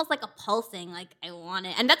it feels almost like a pulsing, like I want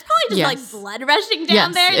it, and that's probably just like blood rushing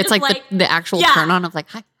down there. It's like the actual turn on of like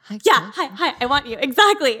hi, hi, I want you,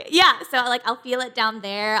 exactly. Yeah, so like I'll feel it down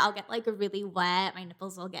there. I'll get like really wet. My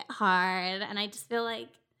nipples will get hard, and I just feel like,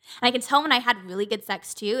 and I can tell when I had really good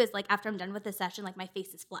sex too. Is like after I'm done with the session, like my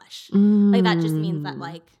face is flush. Like that just means that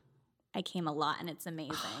like I came a lot, and it's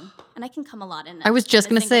amazing. And I can come a lot in. I was just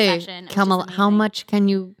gonna say, how much can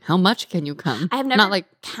you come? I have never not like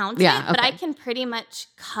counted, but I can pretty much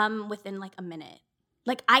come within like a minute.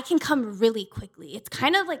 Like I can come really quickly. It's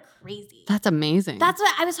kind of like crazy. That's amazing. That's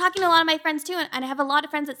what I was talking to a lot of my friends too, and I have a lot of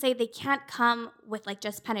friends that say they can't come with like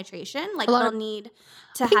just penetration. Like they'll need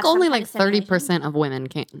to. I think only like 30% of women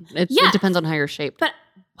can. It depends on how you're shaped. But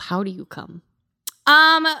how do you come?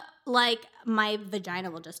 Like my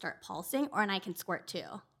vagina will just start pulsing, and I can squirt too.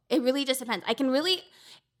 It really just depends. I can really,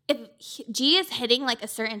 if G is hitting like a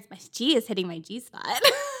certain, G is hitting my G spot.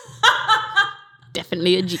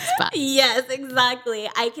 Definitely a G spot. Yes, exactly.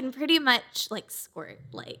 I can pretty much like squirt,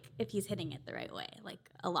 like if he's hitting it the right way, like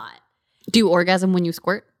a lot. Do you orgasm when you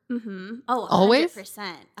squirt? Mm-hmm. Oh, 100%. Always?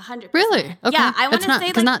 100%. Really? Okay. Yeah, I want to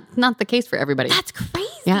say because not the case for everybody. That's crazy.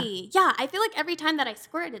 Yeah, I feel like every time that I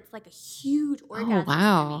squirt, it's like a huge orgasm. Oh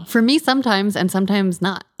wow! For me, sometimes and sometimes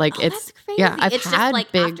not. Like it's that's crazy. Yeah, I've it's had just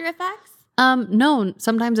like big after effects. No,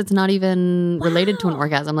 sometimes it's not even related to an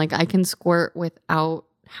orgasm. Like I can squirt without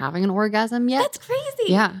having an orgasm yet. That's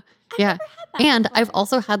crazy. Yeah. I've And I've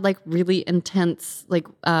also had like really intense, like,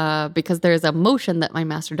 because there's a motion that my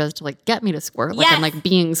master does to like get me to squirt. Like I'm like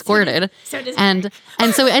being squirted. So does and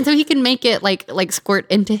so he can make it like squirt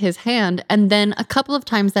into his hand. And then a couple of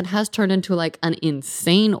times that has turned into like an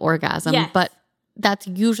insane orgasm. Yes. But that's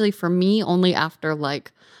usually for me only after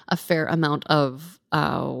like a fair amount of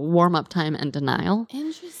warm up time and denial.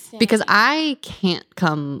 Interesting. Because I can't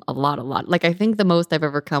come a lot. Like I think the most I've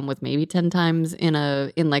ever come was maybe 10 times in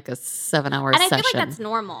like a 7-hour session. And I feel like that's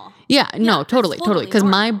normal. Yeah, no, totally. Because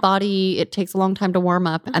my normal. body, it takes a long time to warm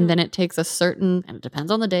up, and then it takes and it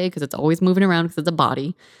depends on the day because it's always moving around because it's a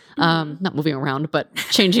body. Not moving around, but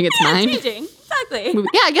changing its mind. Changing. Exactly.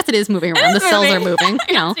 Yeah, I guess it is moving around. The cells are moving.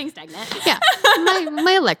 You know, staying stagnant. yeah,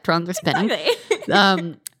 my electrons are spinning.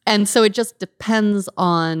 Exactly. And so it just depends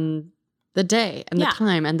on the day and the Yeah.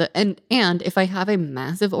 time and if I have a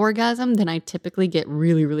massive orgasm, then I typically get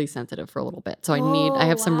really, really sensitive for a little bit. So I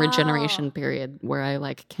have some regeneration period where I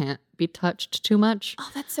like can't be touched too much. Oh,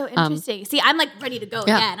 that's so interesting. See, I'm like ready to go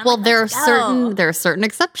Yeah. again. I'm Well, like, there let's are certain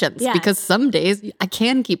exceptions Yes. because some days I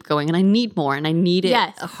can keep going and I need more and I need it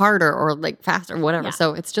Yes. harder or like faster or whatever. Yeah.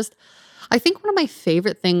 So it's just, I think one of my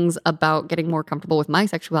favorite things about getting more comfortable with my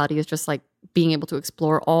sexuality is just like being able to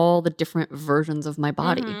explore all the different versions of my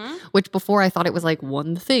body, which before I thought it was like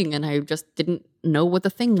one thing and I just didn't know what the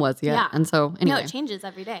thing was yet. Yeah. And so anyway. No, it changes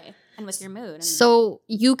every day and with your mood. And So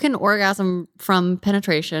you can orgasm from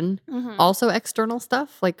penetration, also external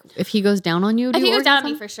stuff. Like if he goes down on you, do if you he goes down on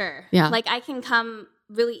me orgasm? for sure. Yeah. Like I can come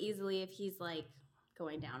really easily if he's like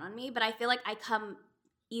going down on me, but I feel like I come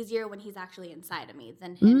easier when he's actually inside of me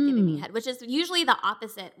than him giving me head, which is usually the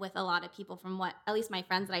opposite with a lot of people from what at least my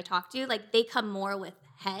friends that I talk to, like they come more with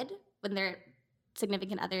head when their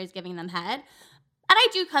significant other is giving them head. And I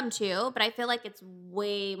do come too, but I feel like it's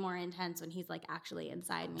way more intense when he's like actually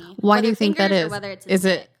inside me. Why do Whether you think that fingers or is? whether it's his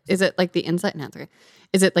dick. Is it like the inside? No, it's okay.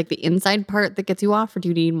 Is it like the inside part that gets you off, or do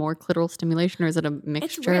you need more clitoral stimulation, or is it a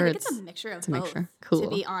mixture? It's weird. I think it's a mixture of it's a both. mixture. Cool. To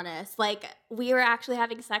be honest, like we were actually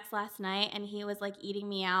having sex last night, and he was like eating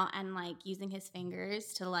me out and like using his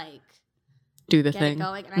fingers to like do the get thing. it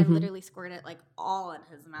going, and I literally squirted it like all in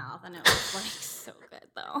his mouth, and it was like so good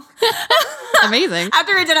though. Amazing.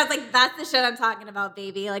 After we did, I was like, "That's the shit I'm talking about,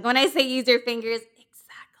 baby." Like when I say use your fingers,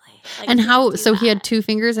 exactly. Like, And how? do So he had that. 2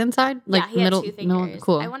 fingers inside, like yeah, he middle. had 2 fingers. No,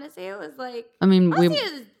 cool. I want to say it was like. I mean, I want to say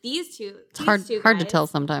it was these two. it's hard to guys. tell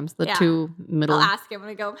sometimes. The Yeah. 2 middle. I'll ask him when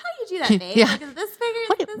I go, "How do you do that, babe? Yeah. Like, is this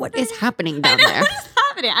finger? What is happening I down know there? what is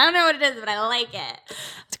happening. I don't know what it is, but I like it.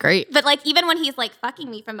 It's great. But like even when he's like fucking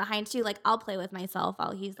me from behind too, like I'll play with myself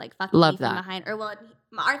while he's like fucking Love me from that. behind. Or well,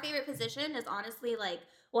 our favorite position is honestly like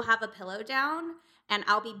we'll have a pillow down and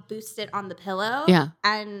I'll be boosted on the pillow. Yeah.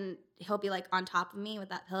 And he'll be like on top of me with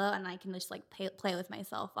that pillow, and I can just like play with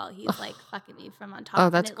myself while he's like fucking me from on top. Oh,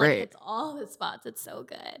 and that's it, great. Like, hits all his spots. It's so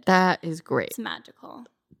good. That is great. It's magical.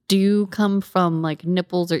 Do you come from like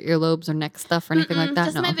nipples or earlobes or neck stuff or anything like that?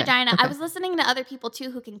 Just No? my Okay. vagina. Okay. I was listening to other people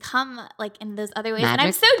too who can come like in those other ways, and I'm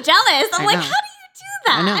Magic. so jealous. I'm I like, know. how do you do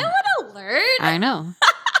that? I know. I want to learn. I know.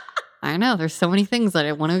 I know. There's so many things that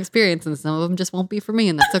I want to experience, and some of them just won't be for me,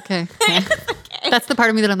 and that's okay. That's the part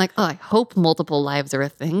of me that I'm like, oh, I hope multiple lives are a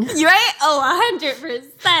thing. You're right? Oh,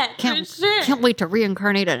 100%. Can't, for sure. can't wait to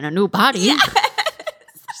reincarnate in a new body.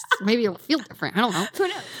 Maybe it'll feel different. I don't know.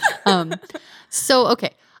 Who knows? So,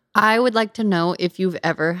 okay. I would like to know if you've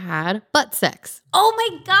ever had butt sex. Oh my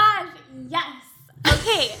gosh. Yes.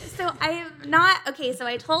 Okay. So I'm not. Okay. So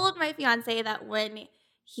I told my fiance that when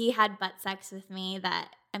he had butt sex with me that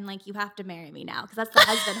I'm like, you have to marry me now because that's the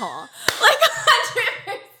husband hole. Like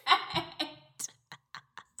 100%.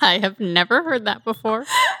 I have never heard that before. It's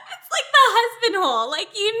like the husband hole. Like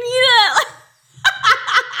you need a.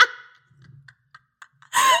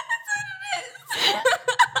 That's what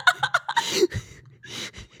it is.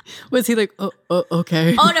 Was he like,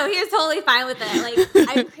 okay? Oh no, he was totally fine with it. Like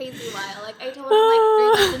I'm crazy wild. Like I told him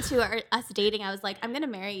like 3 months into us dating, I was like, I'm gonna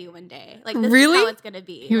marry you one day. Like this Really? is how it's gonna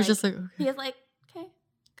be. He was just like, okay. he was like, okay,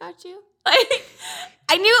 got you. Like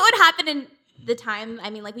I knew it would happen in the time. I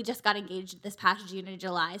mean, like we just got engaged this past June and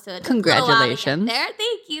July, so it took a little while to get Congratulations. there.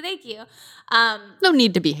 Thank you. No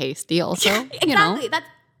need to be hasty also. Exactly. You know, That's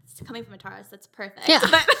coming from a Taurus. That's perfect. Yeah.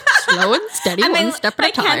 But slow and steady, one step at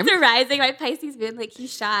a time. My Cancer rising, my Pisces moon, like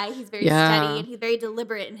he's shy, he's very Yeah. steady, and he's very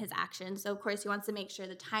deliberate in his actions. So of course he wants to make sure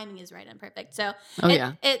the timing is right and perfect. So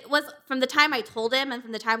it was from the time I told him and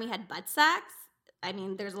from the time we had butt sex. I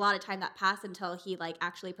mean, there's a lot of time that passed until he like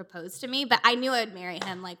actually proposed to me, but I knew I would marry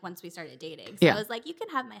him like once we started dating. So I was like, you can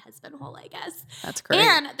have my husband hole, I guess. That's great.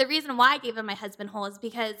 And the reason why I gave him my husband hole is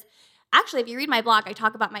because actually, if you read my blog, I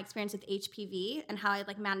talk about my experience with HPV and how I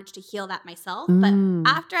like managed to heal that myself. But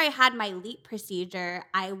after I had my LEAP procedure,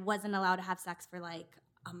 I wasn't allowed to have sex for like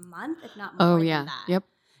a month, if not more than that. Yep.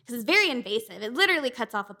 because it's very invasive. It literally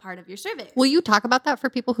cuts off a part of your cervix. Will you talk about that for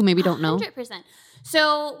people who maybe don't know? 100%.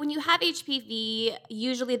 So when you have HPV,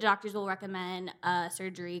 usually the doctors will recommend a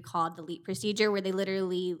surgery called the LEEP procedure, where they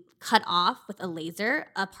literally cut off with a laser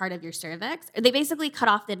a part of your cervix. Or they basically cut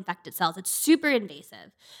off the infected cells. It's super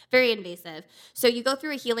invasive, very invasive. So you go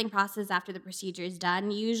through a healing process after the procedure is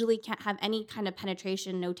done. You usually can't have any kind of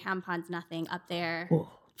penetration, no tampons, nothing up there. Whoa.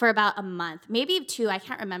 For about a month, maybe 2. I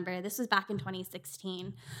can't remember. This was back in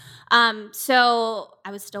 2016. So I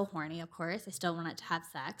was still horny, of course. I still wanted to have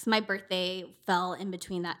sex. My birthday fell in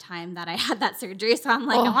between that time that I had that surgery. So I'm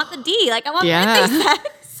like, I want the D. Like, I want birthday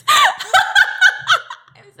sex.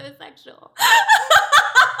 I'm so sexual.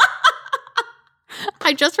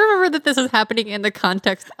 I just remember that this is happening in the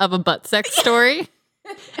context of a butt sex story.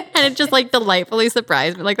 And it just like delightfully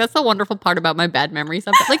surprised me. Like, that's the wonderful part about my bad memory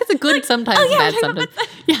sometimes. Like, it's a good sometimes, bad sometimes.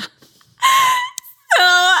 Yeah.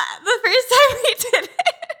 So the first time we did it.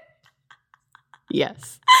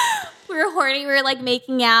 Yes. We were horny. We were like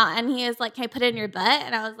making out. And he was like, can I put it in your butt?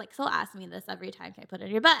 And I was like, so ask me this every time. Can I put it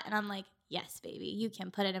in your butt? And I'm like, yes, baby, you can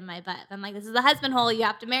put it in my butt. I'm like, this is the husband hole. You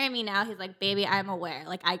have to marry me now. He's like, baby, I'm aware.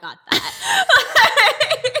 Like, I got that.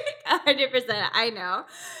 100%. I know.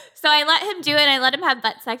 So I let him do it. I let him have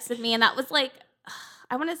butt sex with me. And that was like,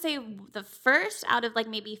 I want to say the first out of like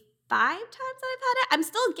maybe 5 times that I've had it. I'm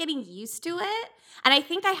still getting used to it. And I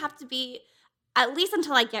think I have to be, at least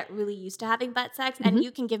until I get really used to having butt sex. Mm-hmm. And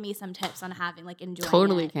you can give me some tips on having, like, enjoying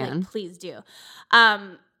totally it. Can. Like, please do.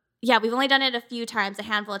 Yeah, we've only done it a few times, a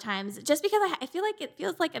handful of times, just because I feel like it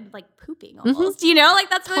feels like I'm like pooping almost, mm-hmm. you know?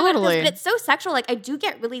 Like, that's really totally. what it is. But it's so sexual. Like, I do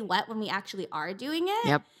get really wet when we actually are doing it.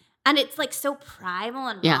 Yep. And it's like so primal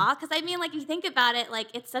and raw. Because I mean, like, if you think about it, like,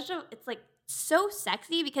 it's like so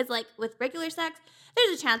sexy because, like, with regular sex,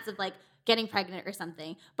 there's a chance of like getting pregnant or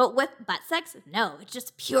something. But with butt sex, no, it's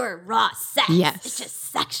just pure raw sex. Yes. It's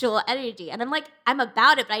just sexual energy. And I'm like, I'm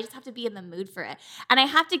about it, but I just have to be in the mood for it. And I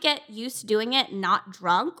have to get used to doing it not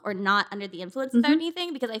drunk or not under the influence of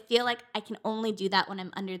anything, because I feel like I can only do that when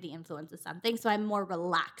I'm under the influence of something. So I'm more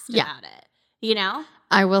relaxed about it. You know?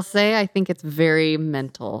 I will say I think it's very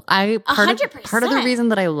mental. Part of the reason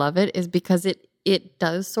that I love it is because it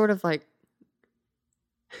does sort of like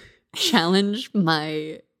challenge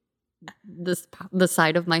the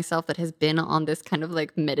side of myself that has been on this kind of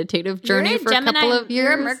like meditative journey for a couple of years.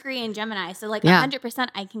 You're Mercury and Gemini, so like 100%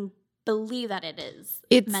 I can believe that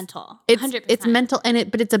it's mental. 100%. It's mental,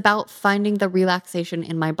 but it's about finding the relaxation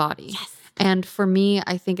in my body. Yes. And for me,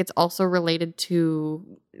 I think it's also related to,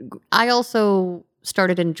 I also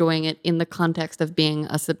started enjoying it in the context of being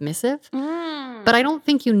a submissive. But I don't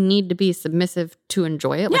think you need to be submissive to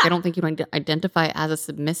enjoy it. Like, I don't think you need to identify as a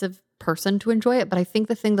submissive person to enjoy it. But I think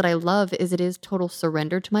the thing that I love is it is total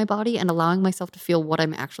surrender to my body and allowing myself to feel what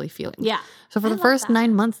I'm actually feeling. Yeah. So for the first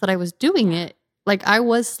 9 months that I was doing it, like, I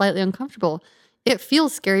was slightly uncomfortable. It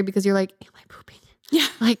feels scary because you're like, am I pooping? Yeah.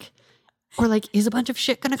 Like, or like, is a bunch of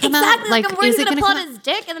shit going to come out? Like, I'm worried he's going to pull out his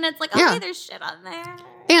dick, and then it's like, okay, there's shit on there.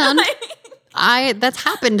 And that's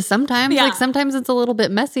happened sometimes. Like, sometimes it's a little bit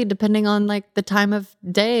messy depending on like the time of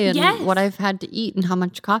day and what I've had to eat and how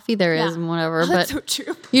much coffee there is and whatever. That's but so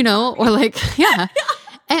true. You know, or like,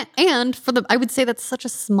 and I would say that's such a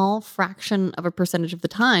small fraction of a percentage of the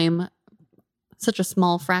time. Such a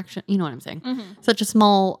small fraction, you know what I'm saying? Mm-hmm. Such a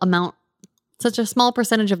small amount, such a small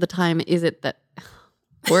percentage of the time is it that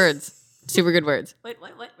words. Super good words. What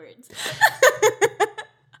words?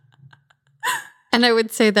 And I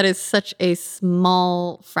would say that is such a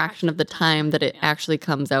small fraction of the time that it actually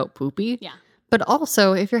comes out poopy. Yeah. But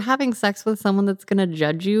also, if you're having sex with someone that's going to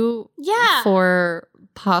judge you for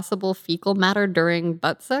possible fecal matter during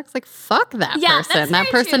butt sex, like, fuck that person. That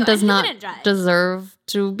person does not deserve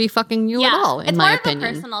to be fucking you at all, in my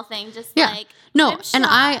opinion. It's more of a personal thing, just like, no, and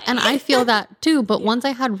I feel that too. But once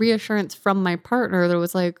I had reassurance from my partner, that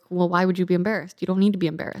was like, well, why would you be embarrassed? You don't need to be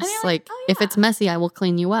embarrassed. Like, if it's messy, I will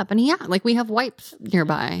clean you up. And like, we have wipes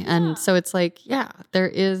nearby, and so it's like, there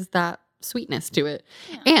is that sweetness to it,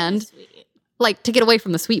 and. Like, to get away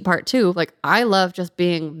from the sweet part too, like, I love just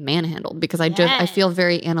being manhandled because I feel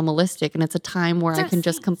very animalistic, and it's a time where I can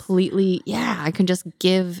just completely, I can just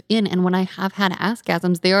give in. And when I have had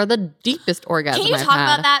askasms, they are the deepest orgasms I've had. Can you talk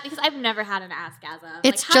about that? Because I've never had an askasm.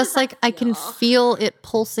 It's like, just like I can feel it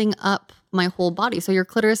pulsing up my whole body. So your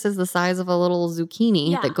clitoris is the size of a little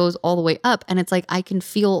zucchini that goes all the way up. And it's like I can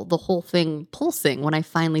feel the whole thing pulsing when I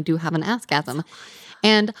finally do have an askasm.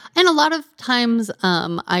 And a lot of times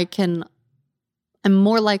am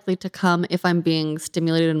more likely to come if I'm being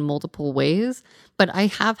stimulated in multiple ways. But I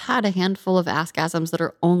have had a handful of askasms that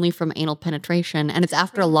are only from anal penetration. And it's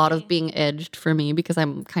after a lot of Crazy. being edged for me because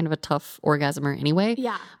I'm kind of a tough orgasmer anyway.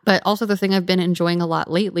 Yeah. But also the thing I've been enjoying a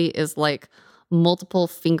lot lately is like multiple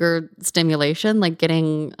finger stimulation, like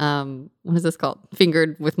getting, what is this called?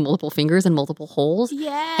 Fingered with multiple fingers and multiple holes.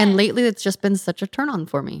 Yeah. And lately it's just been such a turn on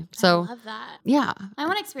for me. I So love that. yeah. I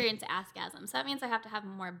want to experience askasm, so that means I have to have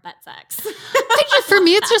more butt sex. For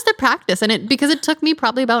me, it's just a practice, and because it took me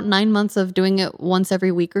probably about 9 months of doing it once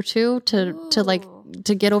every week or two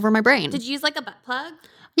to get over my brain. Did you use like a butt plug?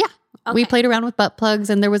 Yeah, we Okay. played around with butt plugs,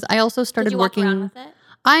 and I also started Did you walk working. around with it?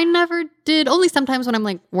 I never did. Only sometimes when I'm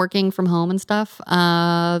like working from home and stuff.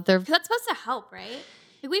 There, 'Cause that's supposed to help, right?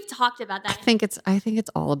 Like, we've talked about that. I think it's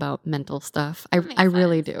all about mental stuff. That makes I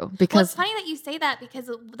really sense. do Well, because it's funny that you say that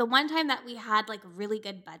because the one time that we had like really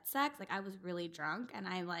good butt sex, like I was really drunk and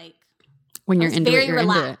I when I you're was into very it, you're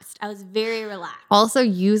into it. relaxed. I was very relaxed. Also,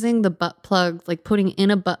 using the butt plug, like putting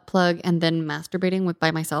in a butt plug and then masturbating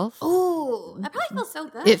by myself. Oh, that probably feels so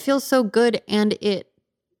good. It feels so good, and it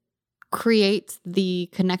creates the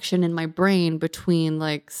connection in my brain between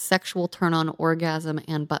like sexual turn on, orgasm,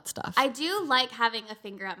 and butt stuff. I do like having a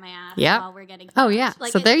finger up my ass Yeah. while we're getting Oh, fucked. yeah.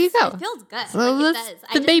 Like, So there you go. It feels good. So Like, it that's does.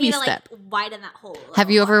 I the just baby need to, step. Like, widen that hole. a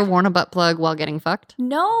Have you little ever more. worn a butt plug while getting fucked?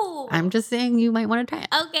 No. I'm just saying you might want to try it.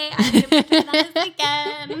 Okay, I'm gonna be doing that this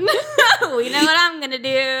weekend. We know what I'm gonna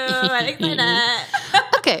do. I'm excited.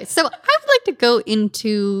 Okay, so I would like to go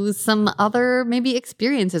into some other maybe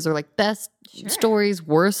experiences or like best Sure. stories,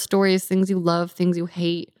 worst stories, things you love, things you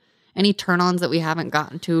hate, any turn-ons that we haven't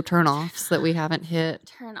gotten to, turn-offs that we haven't hit.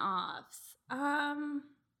 Turn offs.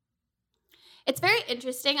 It's very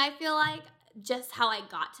interesting. I feel like just how I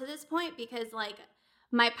got to this point because like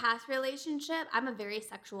my past relationship, I'm a very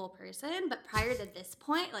sexual person, but prior to this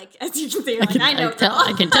point, like as you can see, like, I know.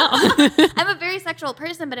 I can tell. I'm a very sexual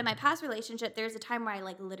person, but in my past relationship, there's a time where I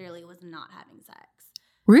like literally was not having sex.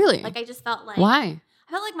 Really? Like I just felt like Why?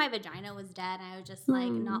 I felt like my vagina was dead and I was just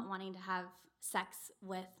like not wanting to have sex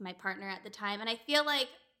with my partner at the time. And I feel like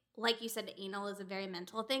you said, anal is a very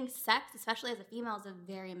mental thing. Sex, especially as a female, is a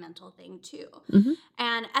very mental thing too. Mhm.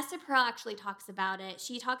 And Esther Perel actually talks about it.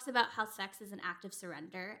 She talks about how sex is an act of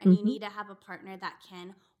surrender and you Mhm. need to have a partner that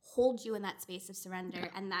can hold you in that space of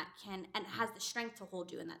surrender and that can and has the strength to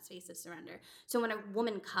hold you in that space of surrender. So when a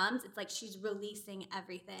woman comes, it's like she's releasing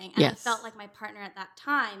everything. And I Yes. felt like my partner at that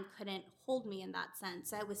time couldn't hold me in that sense.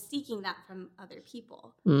 So I was seeking that from other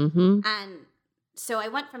people. Mm-hmm. And so I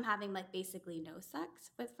went from having like basically no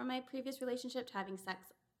sex from my previous relationship to having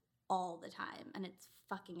sex all the time. And it's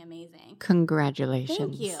fucking amazing. Congratulations.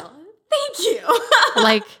 Thank you. Thank you.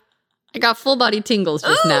 Like, I got full body tingles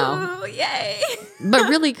just now. Ooh, yay. But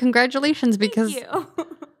really, congratulations, because Thank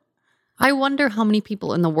you. I wonder how many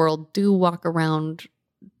people in the world do walk around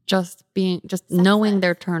just knowing Sexless.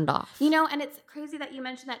 they're turned off. You know, and it's crazy that you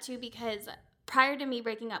mentioned that too, because prior to me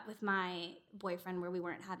breaking up with my boyfriend where we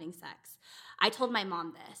weren't having sex, I told my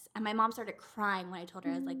mom this, and my mom started crying when I told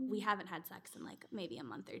her. I was like, we haven't had sex in like maybe a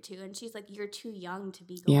month or two. And she's like, you're too young to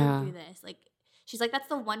be going Yeah. through this. Like, she's like, that's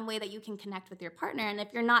the one way that you can connect with your partner. And if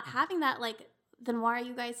you're not having that, like, then why are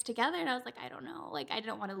you guys together? And I was like, I don't know. Like, I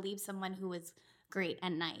didn't want to leave someone who was great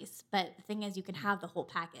and nice. But the thing is, you can have the whole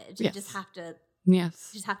package. You Yes. just have to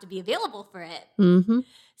Yes. be available for it. Mm-hmm.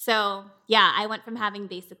 So, yeah, I went from having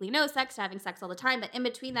basically no sex to having sex all the time. But in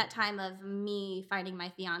between that time of me finding my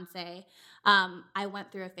fiance, I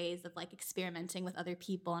went through a phase of like experimenting with other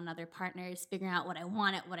people and other partners, figuring out what I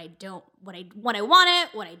wanted, what I did want, what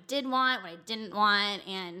I didn't want.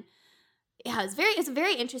 And yeah, it's a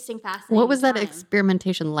very interesting, fascinating What was that time.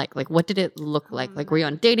 experimentation like? Like, what did it look like? Like, were you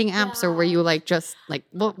on dating apps, or were you gosh. like just like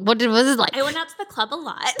was it like? I went out to the club a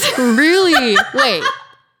lot. Really? Wait.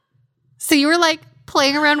 So you were like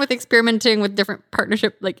playing around with experimenting with different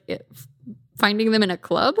partnership, like finding them in a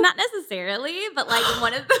club? Not necessarily, but like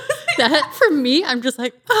one of the That for me, I'm just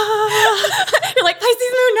like, You're like, Pisces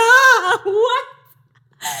moon, ah, what?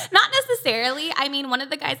 Not necessarily. I mean, one of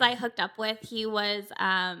the guys I hooked up with, he was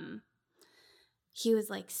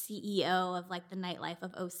like CEO of like the nightlife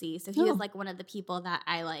of OC. So he Oh. was like one of the people that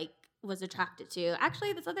I like was attracted to.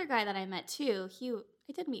 Actually, this other guy that I met too,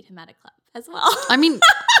 I did meet him at a club as well. I mean,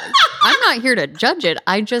 I'm not here to judge it.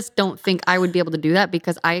 I just don't think I would be able to do that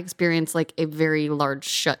because I experience like a very large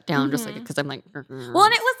shutdown, just like because I'm like, Well,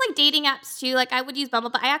 and it was like dating apps too. Like I would use Bumble,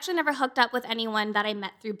 but I actually never hooked up with anyone that I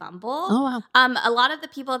met through Bumble. oh wow, A lot of the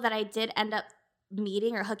people that I did end up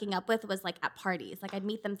meeting or hooking up with was like at parties. Like I'd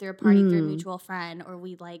meet them through a party through a mutual friend, or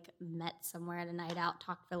we like met somewhere at a night out,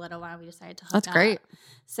 talked for a little while, we decided to hook that's up. great.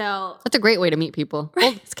 So That's a great way to meet people.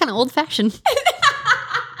 It's kind of old fashioned.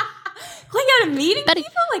 started meeting Betty,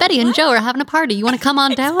 people. Like, Betty and what? Joe are having a party. You want to come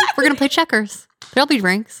on down? We're gonna play checkers. There'll be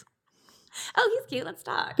drinks. Oh, he's cute. Let's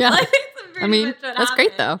talk. Yeah. Like, that's pretty I mean, much what that's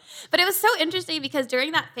great happened. though. But it was so interesting because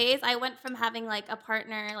during that phase, I went from having like a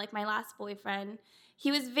partner, like my last boyfriend.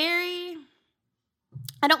 He was very,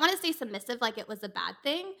 I don't want to say submissive, like it was a bad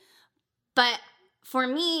thing, but for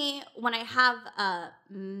me, when I have a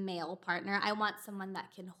male partner, I want someone that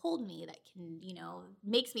can hold me, that can, you know,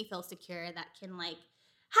 makes me feel secure, that can like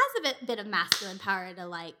has a bit of masculine power to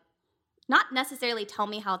like not necessarily tell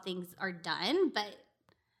me how things are done, but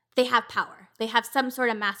they have power. They have some sort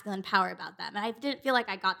of masculine power about them. And I didn't feel like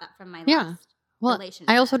I got that from my last relationship.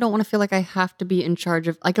 I also don't want to feel like I have to be in charge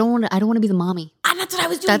of, like, I don't want to be the mommy. And that's what I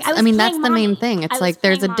was doing. That's the main thing. It's like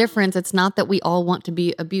there's a difference. It's not that we all want to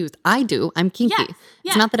be abused. I do. I'm kinky. Yes,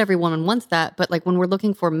 It's not that every woman wants that, but like when we're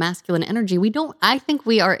looking for masculine energy, I think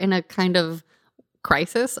we are in a kind of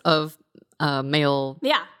crisis of male.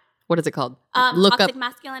 Yeah. What is it called? Toxic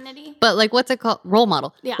masculinity. But like, what's it called? Role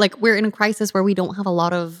model. Yeah. Like we're in a crisis where we don't have a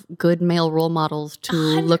lot of good male role models to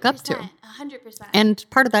look up to. 100%. And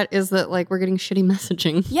part of that is that like we're getting shitty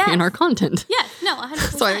messaging in our content. Yes. No,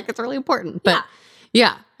 100%. So I think it's really important. But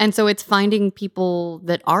yeah. And so it's finding people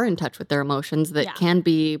that are in touch with their emotions that can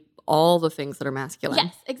be all the things that are masculine.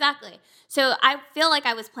 Yes, exactly. So I feel like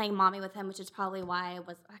I was playing mommy with him, which is probably why it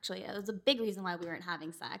was a big reason why we weren't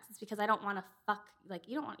having sex. It's because I don't want to fuck, like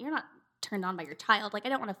you're not turned on by your child. Like I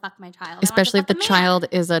don't want to fuck my child. Especially if the child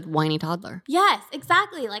is a whiny toddler. Yes,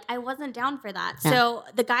 exactly. Like I wasn't down for that. Yeah. So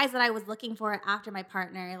the guys that I was looking for after my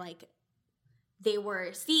partner, like they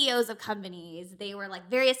were CEOs of companies. They were like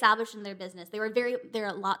very established in their business. There's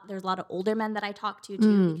a lot of older men that I talked to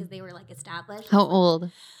too because they were like established. How old?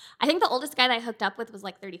 I think the oldest guy that I hooked up with was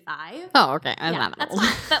like 35. Oh, okay. That's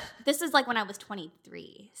fine. But this is like when I was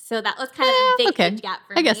 23. So that was kind of a big age gap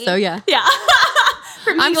for me. I guess so, yeah. Yeah.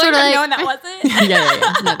 For me, I'm sort sort of like, knowing that wasn't.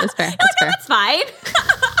 Yeah. No, that's fair. That's fair. That's fine.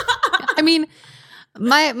 I mean,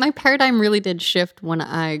 my paradigm really did shift when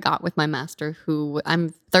I got with my master, who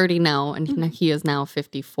I'm 30 now, and he is now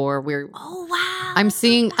 54. Oh wow! I'm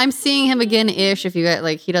seeing him again-ish. If you get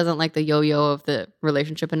like, he doesn't like the yo-yo of the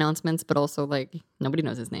relationship announcements, but also like nobody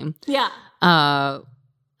knows his name. Yeah.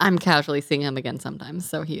 I'm casually seeing him again sometimes,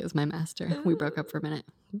 so he is my master. Ooh. We broke up for a minute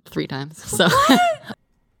 3 times. So.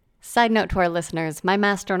 Side note to our listeners, my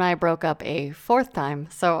master and I broke up a 4th time,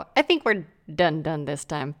 so I think we're done this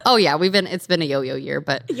time. Oh yeah, it's been a yo-yo year,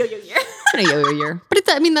 but yo-yo year. It's been a yo-yo year. But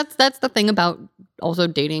that's the thing about also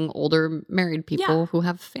dating older married people who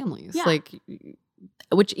have families. Yeah. Like,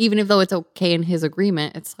 which even though it's okay in his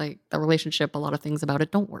agreement, it's like the relationship, a lot of things about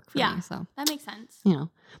it don't work for me. So that makes sense. You know.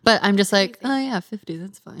 But I'm just like, oh yeah, 50,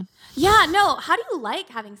 that's fine. Yeah, no. How do you like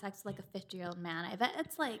having sex with like a 50-year-old man? I bet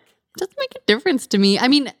it's like, doesn't make a difference to me. I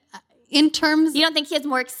mean, in terms, you don't think he has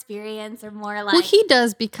more experience or more like? Well, he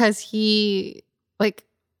does because he like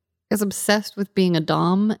is obsessed with being a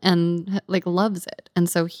dom and like loves it, and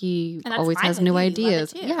so he always has new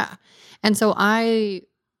ideas. Yeah, and so I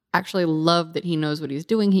actually love that he knows what he's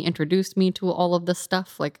doing. He introduced me to all of this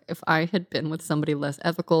stuff. Like if I had been with somebody less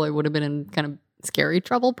ethical, I would have been in kind of scary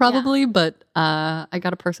trouble probably, but I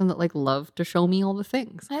got a person that like loved to show me all the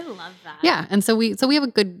things. I love that. Yeah, and so we have a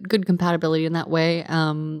good compatibility in that way.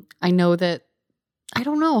 I know that, I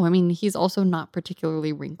don't know. I mean, he's also not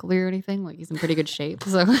particularly wrinkly or anything. Like he's in pretty good shape,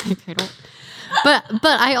 so like I don't.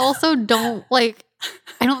 But I also don't like.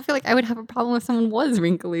 I don't feel like I would have a problem if someone was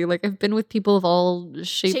wrinkly. Like I've been with people of all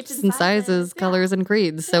shapes and sizes, colors and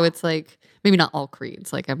creeds. So it's like maybe not all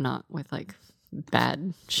creeds. Like I'm not with like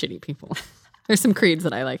bad, shitty people. There's some creeds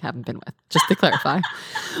that I like haven't been with, just to clarify.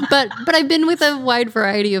 But I've been with a wide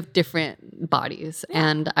variety of different bodies.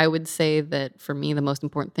 And I would say that for me, the most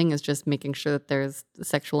important thing is just making sure that there's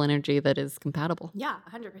sexual energy that is compatible. Yeah,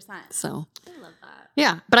 100%. So I love that.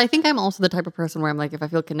 Yeah. But I think I'm also the type of person where I'm like, if I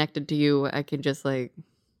feel connected to you, I can just like,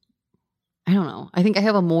 I don't know. I think I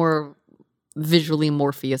have a more visually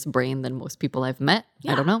Morpheus brain than most people I've met.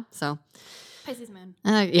 Yeah. I don't know. So Pisces moon.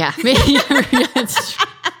 Yeah. It's true.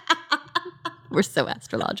 We're so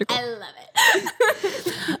astrological. I love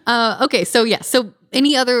it. Okay, so yeah. So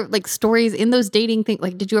any other like stories in those dating things?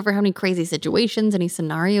 Like, did you ever have any crazy situations? Any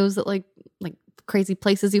scenarios that like crazy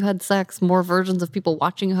places you had sex? More versions of people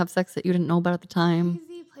watching you have sex that you didn't know about at the time?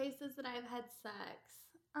 Crazy places that I've had sex.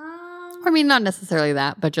 I mean, not necessarily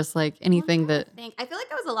that, but just like anything that. I feel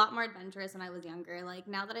like I was a lot more adventurous when I was younger. Like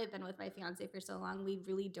now that I've been with my fiance for so long, we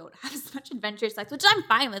really don't have as much adventurous sex, which I'm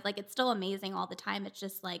fine with. Like it's still amazing all the time. It's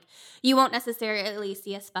just like you won't necessarily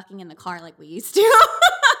see us fucking in the car like we used to. You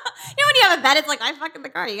know, when you have a bed, it's like I fuck in the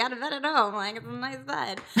car. You got a bed at home. Like it's a nice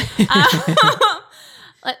bed.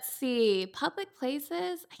 Let's see. Public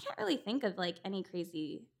places. I can't really think of like any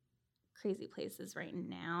crazy places right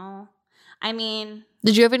now. I mean,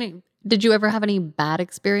 Did you ever have any bad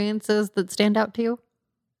experiences that stand out to you?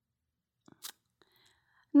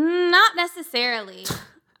 not necessarily.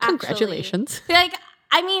 Congratulations. Actually. Like,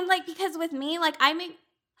 I mean, like, because with me, like, I make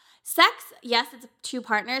sex, yes, it's 2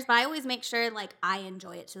 partners, but I always make sure, like, I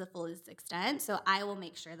enjoy it to the fullest extent. So I will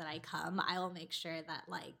make sure that I come. I will make sure that,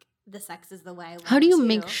 like, the sex is the way I want it. How do you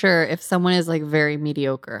make sure if someone is like very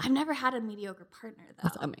mediocre? I've never had a mediocre partner, though.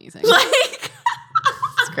 That's amazing. Like,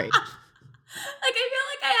 That's great. Like, I feel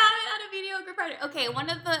like I haven't had a mediocre partner. Okay,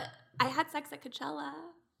 I had sex at Coachella.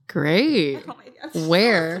 Great. Oh my gosh.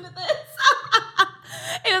 Where? Listen to this.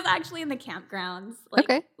 It was actually in the campgrounds. Like,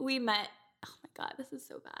 Okay. We met. Oh my God, this is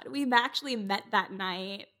so bad. We actually met that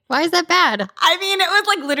night. Why is that bad? I mean, it was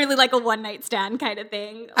like literally like a one-night stand kind of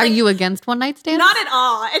thing. Are Like, you against one night stands? Not at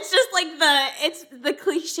all. It's just like it's the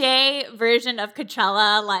cliche version of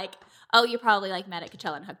Coachella. Like, oh, you probably like met at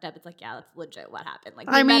Coachella and hooked up. It's like, yeah, that's legit what happened.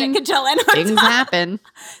 Like, we met at Coachella and hooked up. Things happen.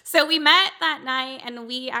 So we met that night and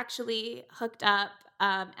we actually hooked up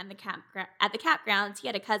at the campgrounds. He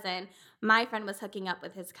had a cousin. My friend was hooking up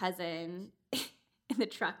with his cousin in the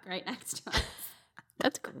truck right next to us.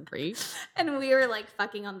 That's great. And we were like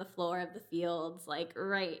fucking on the floor of the fields, like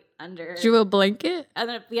right under. Did you have a blanket? And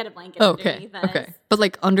then we had a blanket Okay. underneath us. Okay. But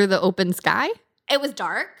like under the open sky? It was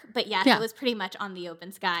dark, but yes, Yeah. it was pretty much on the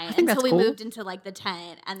open sky I think until that's we cool. moved into like the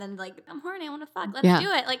tent. And then like, I'm horny, I want to fuck. Let's Yeah.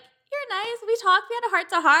 do it. Like, you're nice. We talked. We had a heart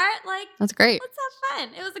to heart. Like, That's great. let's have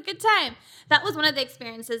fun. It was a good time. That was one of the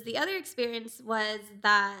experiences. The other experience was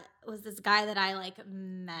this guy that I like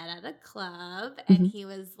met at a club, and Mhm. he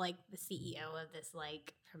was like the CEO of this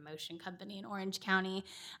like promotion company in Orange County.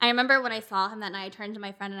 I remember when I saw him that night, I turned to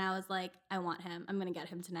my friend and I was like, I want him. I'm gonna get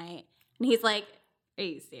him tonight. And he's like, are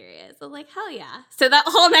you serious? I was like, hell yeah. So that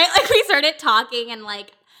whole night, like, we started talking, and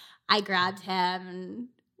like I grabbed him and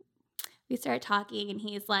we started talking, and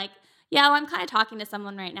he's like, yeah, well, I'm kind of talking to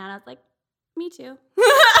someone right now. And I was like, me too.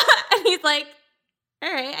 And he's like,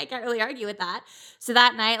 all right, I can't really argue with that. So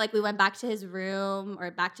that night, like, we went back to his room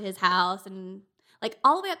or back to his house, and like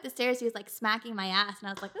all the way up the stairs, he was like smacking my ass. And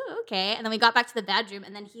I was like, oh, okay. And then we got back to the bedroom,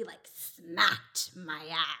 and then he like smacked my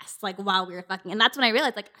ass like while we were fucking. And that's when I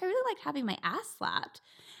realized, like, I really liked having my ass slapped.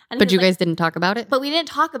 And But he you was like, guys didn't talk about it? But we didn't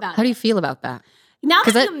talk about How it. do you feel about that? Now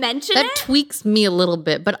 'Cause that you mention That it, tweaks me a little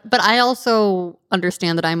bit, but I also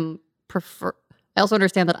understand that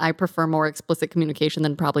I prefer more explicit communication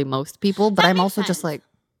than probably most people, but That I'm makes also just sense. like,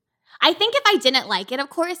 I think if I didn't like it,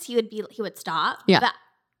 of course, he would stop. Yeah. But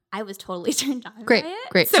I was totally turned on great, by it.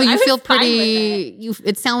 great. So I you was feel fine with it. pretty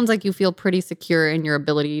it sounds like you feel pretty secure in your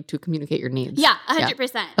ability to communicate your needs. Yeah,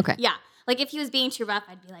 100%. Okay. Yeah. Like, if he was being too rough,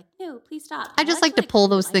 I'd be like, no, please stop. I just That's like to really pull cool.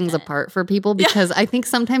 those I things like it. apart for people because I think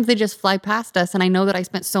sometimes they just fly past us. And I know that I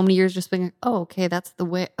spent so many years just being like, oh, okay, that's the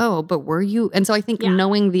way. Oh, but were you? And so I think Yeah.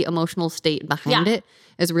 knowing the emotional state behind Yeah. it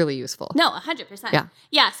is really useful. No, 100%. Yeah.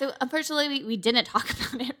 Yeah. So, unfortunately, we didn't talk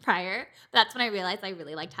about it prior. But that's when I realized I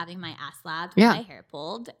really liked having my ass slapped and Yeah. my hair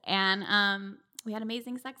pulled. And we had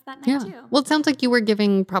amazing sex that night, Yeah. too. Well, it sounds like you were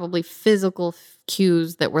giving probably physical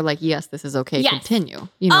cues that were like, yes, this is okay. Yes. Continue.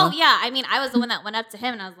 You know? Oh, yeah. I mean, I was the one that went up to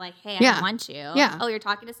him and I was like, hey, Yeah. I want you. Yeah. Oh, you're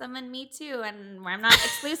talking to someone? Me too. And I'm not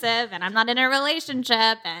exclusive and I'm not in a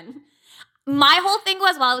relationship. And my whole thing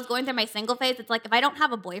was, while I was going through my single phase, it's like, if I don't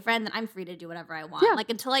have a boyfriend, then I'm free to do whatever I want. Yeah. Like,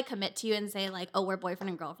 until I commit to you and say, like, oh, we're boyfriend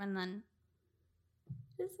and girlfriend, then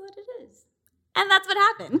this is what it is. And that's what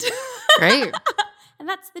happened. Great. And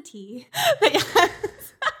that's the tea. But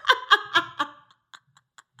yes.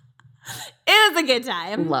 It was a good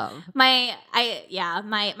time. Love. My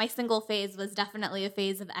single phase was definitely a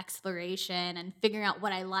phase of exploration and figuring out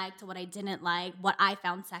what I liked, what I didn't like, what I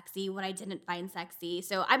found sexy, what I didn't find sexy.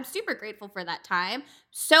 So I'm super grateful for that time.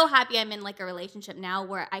 So happy I'm in like a relationship now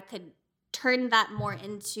where I could turn that more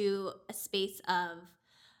into a space of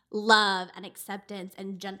love and acceptance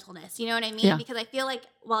and gentleness. You know what I mean? Yeah. Because I feel like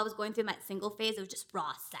while I was going through that single phase, it was just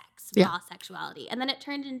raw sex, Yeah. raw sexuality. And then it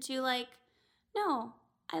turned into like, no,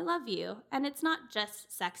 I love you. And it's not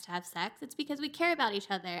just sex to have sex. It's because we care about each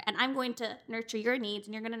other. And I'm going to nurture your needs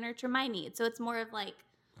and you're going to nurture my needs. So it's more of like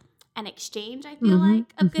an exchange, I feel Mhm, like,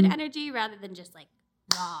 of good mhm. energy rather than just like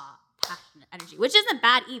raw, passionate energy, which isn't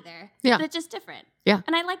bad either. Yeah. But it's just different. Yeah.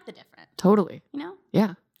 And I like the different, Totally. you know?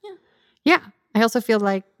 Yeah. Yeah. Yeah. I also feel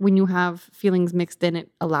like when you have feelings mixed in, it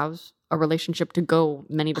allows a relationship to go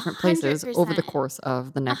many different places over the 100%. course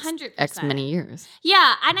of the next 100%. X many years.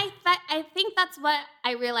 Yeah, and I think that's what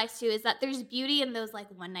I realized too, is that there's beauty in those like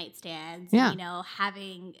one night stands. Yeah. You know,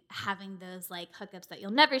 having those like hookups that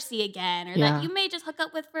you'll never see again, or Yeah. that you may just hook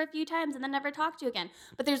up with for a few times and then never talk to again.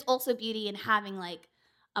 But there's also beauty in having like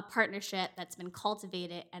a partnership that's been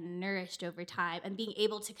cultivated and nourished over time, and being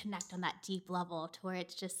able to connect on that deep level to where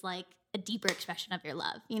it's just like a deeper expression of your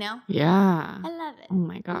love, you know? Yeah. I love it. Oh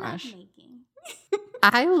my gosh. Lovemaking.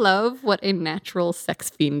 I love what a natural sex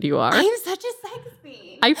fiend you are. I'm such a sex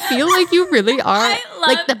fiend. I feel like you really are I love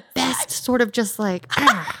like the best sort of just like,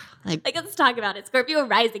 like, let's talk about it. Scorpio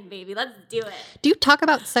rising, baby. Let's do it. do you talk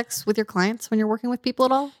about sex with your clients when you're working with people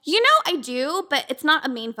at all? You know, I do, but it's not a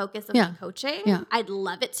main focus of my coaching. Yeah. I'd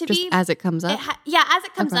love it to Just be. as it comes up? As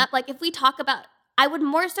it comes Okay. up. Like if we talk about, I would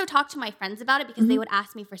more so talk to my friends about it because they would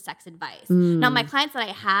ask me for sex advice. Now, my clients that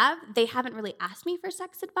I have, they haven't really asked me for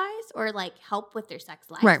sex advice or like help with their sex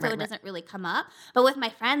life. Right, so right, it doesn't really come up. But with my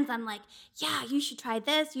friends, I'm like, yeah, you should try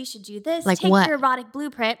this. You should do this. Like Take what? your erotic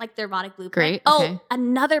blueprint, like the erotic blueprint. Great, Oh, okay.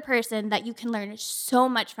 another person that you can learn so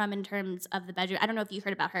much from in terms of the bedroom. I don't know if you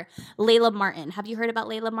heard about her, Layla Martin. Have you heard about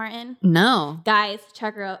Layla Martin? No. Guys,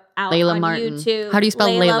 check her out Layla on Martin. YouTube. How do you spell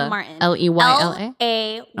Layla? Martin. Leyla? Layla.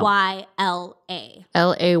 Layla.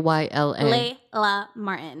 Layla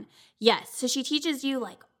Martin. Yes. So she teaches you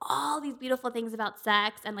like all these beautiful things about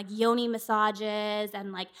sex and like yoni massages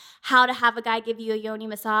and like how to have a guy give you a yoni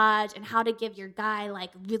massage and how to give your guy like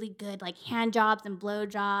really good like hand jobs and blow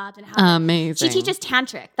jobs and how Amazing. she teaches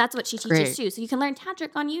tantric. That's what she teaches Great. too. So you can learn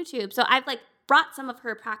tantric on YouTube. So I've like brought some of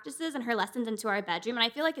her practices and her lessons into our bedroom, and I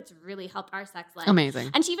feel like it's really helped our sex life.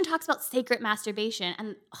 Amazing. And she even talks about sacred masturbation,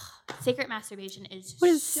 and sacred masturbation is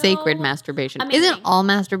What is so sacred masturbation? amazing. Isn't all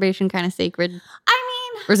masturbation kind of sacred?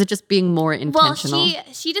 I mean, Or is it just being more intentional? well,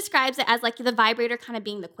 she describes it as like the vibrator kind of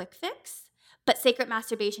being the quick fix, but sacred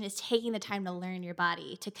masturbation is taking the time to learn your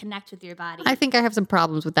body, to connect with your body. I think I have some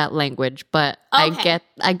problems with that language, but Okay.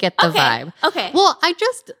 I get the vibe. Okay. Well,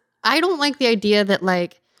 I don't like the idea that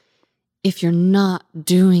like if you're not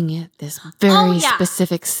doing it this very yeah.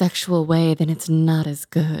 specific sexual way, then it's not as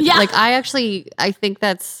good. Yeah. Like I think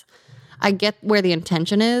I get where the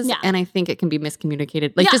intention is, Yeah. and I think it can be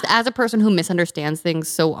miscommunicated. Like Yeah. just as a person who misunderstands things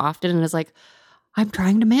so often and is like, I'm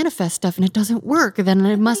trying to manifest stuff and it doesn't work, then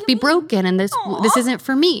it must be broken and this isn't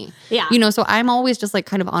for me. Yeah. You know, so I'm always just like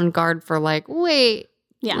kind of on guard for like, wait,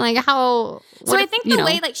 Yeah. like how. So I think the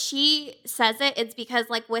way like she says it, it's because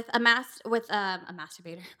like with a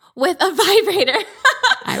masturbator, with a vibrator.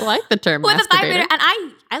 I like the term With a masturbator. vibrator,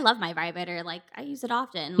 and I love my vibrator. Like I use it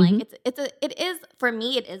often. Mm-hmm. Like it is for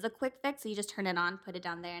me. It is a quick fix. So you just turn it on, put it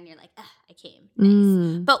down there, and you're like, I came.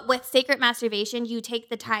 Nice. But with sacred masturbation, you take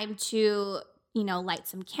the time to light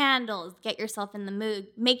some candles, get yourself in the mood,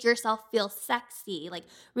 make yourself feel sexy, like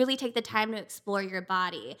really take the time to explore your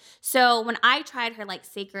body. So when I tried her like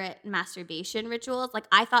sacred masturbation rituals, like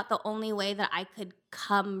I thought the only way that I could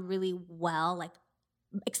come really well, like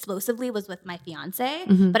explosively, was with my fiance.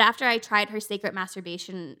 Mhm. But after I tried her sacred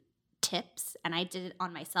masturbation tips and I did it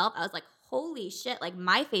on myself, I was like, holy shit, like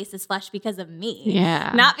my face is flushed because of me.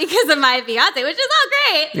 Yeah. Not because of my fiance, which is all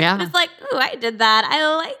great. Yeah. But it's like, ooh, I did that.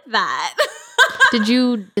 I like that. Did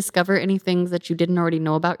you discover any things that you didn't already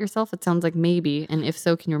know about yourself? It sounds like maybe. And if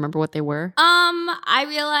so, can you remember what they were? I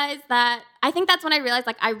realized that, I think that's when I realized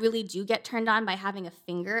like I really do get turned on by having a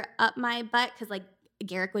finger up my butt, because like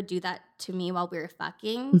Garrick would do that to me while we were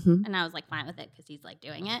fucking, Mhm. and I was like fine with it because he's like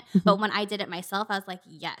doing it. Mhm. But when I did it myself, I was like,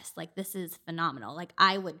 yes, like this is phenomenal. Like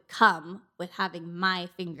I would come with having my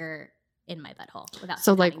finger in my butthole without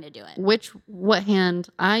So, like, having to do it. What hand?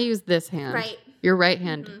 I use this hand. Right. Your right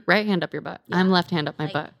hand. Mhm. Right hand up your butt. Yeah. I'm left hand up my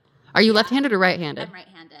Like, butt. Are you yeah. left-handed or right-handed? I'm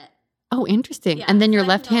right-handed. Oh, interesting. Yeah, And then your so I can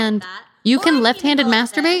left go like hand, that. you Or I can even left-handed go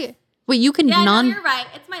like this. masturbate? Wait, you can Yeah, no, you're right.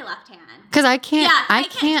 It's my left hand. Because I can't, Yeah, I I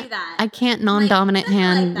can't do that. I can't non-dominant Like,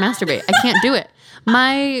 hand like that. masturbate. I can't do it.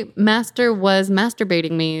 My master was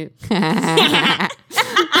masturbating me.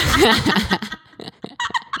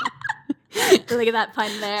 Look at that pun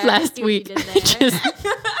there. Last See what you week. did there. Just-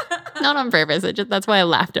 Not on purpose. That's why I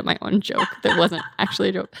laughed at my own joke. That wasn't actually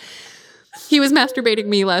a joke. He was masturbating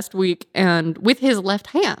me last week and with his left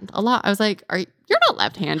hand a lot. I was like, you're not How are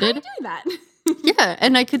left-handed. you doing that? Yeah,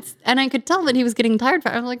 and I could tell that he was getting tired.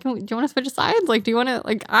 I was like, do you want to switch sides? Like, do you want to,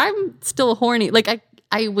 like, I'm still horny. Like,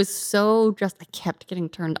 I was so I kept getting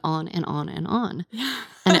turned on and on and on. Yeah.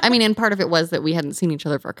 And I mean, and part of it was that we hadn't seen each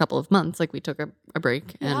other for a couple of months. Like, we took a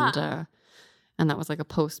break Yeah. and that was like a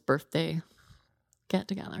post-birthday get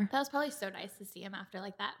together. That was probably so nice to see him after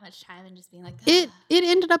like that much time and just being like, It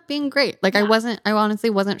ended up being great. Like Yeah. I honestly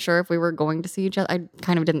wasn't sure if we were going to see each other. I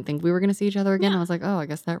kind of didn't think we were going to see each other again. Yeah. I was like, oh, I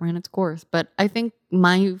guess that ran its course. But I think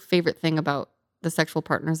my favorite thing about the sexual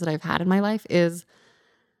partners that I've had in my life is,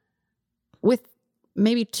 with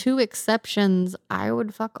maybe 2 exceptions, I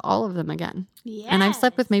would fuck all of them again. yeah. And I've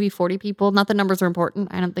slept with maybe 40 people. Not that numbers are important.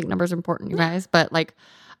 I don't think numbers are important, you guys. But like,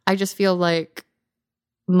 I just feel like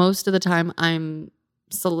most of the time I'm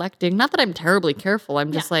selecting, not that I'm terribly careful.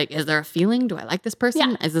 I'm just like, is there a feeling? Do I like this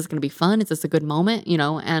person? Is this going to be fun? Is this a good moment? You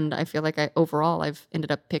know, and I feel like I've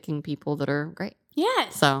ended up picking people that are great.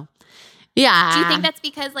 Yes. So, yeah. Do you think that's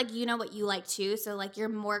because like you know what you like too? So like you're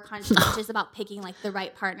more conscientious about picking like the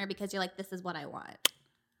right partner because you're like, this is what I want.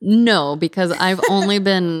 No, because I've only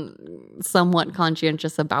been somewhat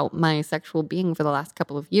conscientious about my sexual being for the last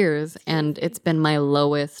couple of years. And it's been my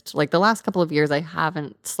lowest. Like the last couple of years, I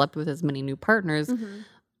haven't slept with as many new partners,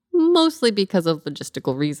 mostly because of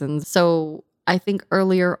logistical reasons. So I think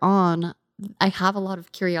earlier on, I have a lot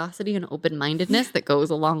of curiosity and open-mindedness that goes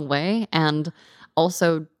a long way. And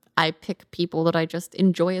also, I pick people that I just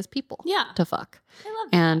enjoy as people to fuck. I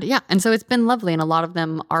love that. And yeah, and so it's been lovely. And a lot of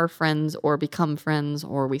them are friends or become friends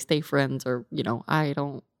or we stay friends or, you know, I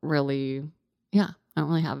don't really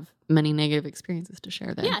have many negative experiences to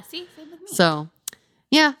share there. Yeah, see, same with me. So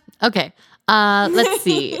yeah, okay. Let's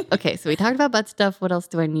see. Okay, so we talked about butt stuff. What else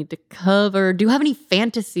do I need to cover? Do you have any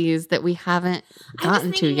fantasies that we haven't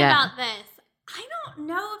gotten to yet? I was thinking about this. I don't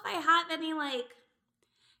know if I have any like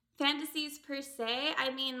fantasies per se.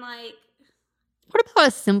 I mean, like, What about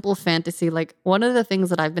a simple fantasy? Like one of the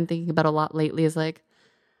things that I've been thinking about a lot lately is like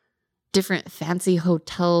different fancy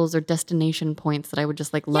hotels or destination points that I would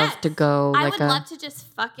just like love to go. I like would love to just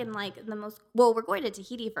fucking like the most. Well, we're going to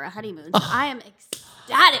Tahiti for a honeymoon, so I am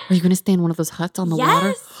ecstatic. Are you going to stay in one of those huts on the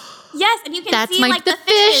water? Yes, and you can That's see my like the the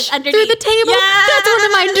fish underneath. through the table. Yeah. That's one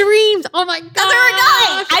of my dreams. Oh my god, That's where we're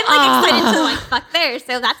going. I'm like excited to like fuck there.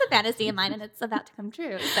 So that's a fantasy of mine, and it's about to come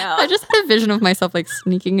true. So I just had a vision of myself like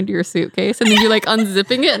sneaking into your suitcase and then you like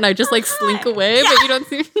unzipping it and I just like slink away, but you don't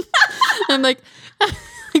see. I'm like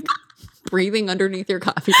breathing underneath your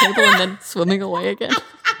coffee table and then swimming away again.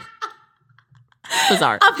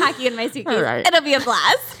 Bizarre. I'll pack you in my suitcase. All right. It'll be a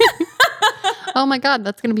blast. Oh my god,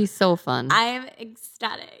 that's gonna be so fun. I'm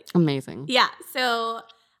ecstatic. Amazing. Yeah. So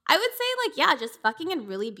I would say like, yeah, just fucking in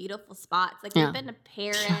really beautiful spots. Like we've been to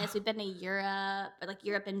Paris, we've been to Europe, or like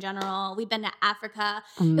Europe in general. We've been to Africa.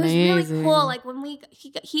 Amazing. It was really cool. Like when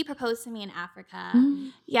he proposed to me in Africa.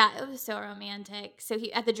 Yeah, it was so romantic. So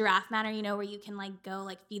he at the Giraffe Manor, you know, where you can like go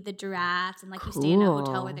like feed the giraffes and like you stay in a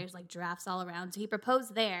hotel where there's like giraffes all around. So he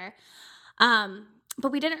proposed there.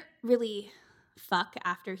 But we didn't really fuck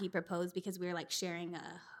after he proposed because we were like sharing a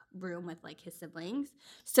room with like his siblings.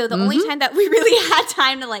 So the only time that we really had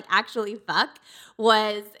time to like actually fuck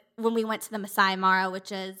was when we went to the Masai Mara,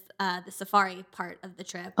 which is the safari part of the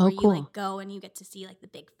trip, where you like go and you get to see like the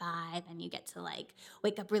big 5 and you get to like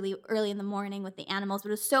wake up really early in the morning with the animals. But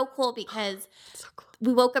it was so cool because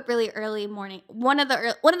we woke up really early morning. One of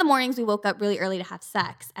the mornings we woke up really early to have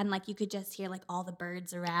sex, and like you could just hear like all the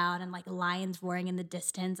birds around and like lions roaring in the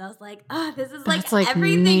distance. I was like, oh, this is like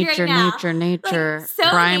everything nature, right now. nature, like, so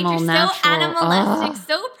primal, nature, natural, so animalistic,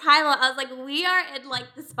 so primal. I was like, we are in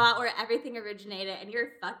like the spot where everything originated, and you're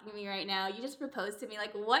fucking me right now. You just proposed to me.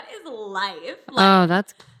 Like, what is life? Like,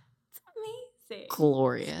 that's it's amazing.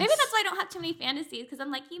 glorious. Maybe that's why I don't have too many fantasies, because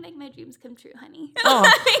I'm like, you make my dreams come true, honey.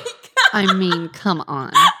 Oh, I mean, come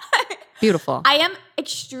on. Beautiful. I am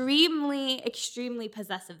extremely, extremely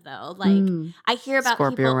possessive, though. Like, I hear about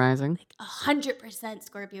Scorpio people, rising. like 100%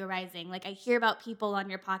 Scorpio rising. Like, I hear about people on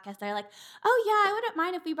your podcast that are like, oh, yeah, I wouldn't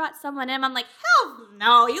mind if we brought someone in. I'm like, hell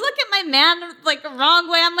no. You look at my man, like, the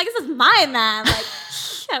wrong way. I'm like, this is my man. Like,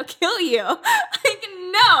 I'll kill you. Like,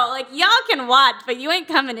 no. Like, y'all can watch, but you ain't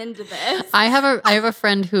coming into this. I have a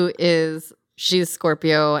friend who she's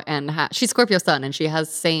Scorpio and she's Scorpio sun and she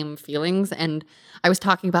has same feelings. And I was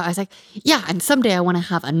like, yeah, and someday I want to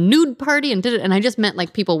have a nude party and did it. And I just meant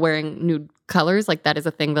like people wearing nude colors. Like that is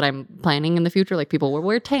a thing that I'm planning in the future. Like people will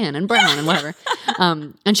wear tan and brown and whatever.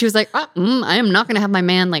 And she was like, I am not going to have my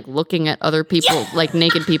man like looking at other people, like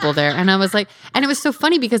naked people there. And I was like, and it was so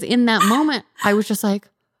funny because in that moment I was just like,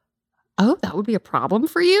 oh, that would be a problem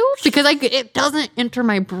for you? Because it doesn't enter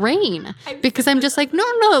my brain. Because I'm just like, no,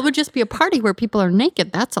 it would just be a party where people are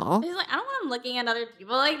naked. That's all. He's like, I don't want him looking at other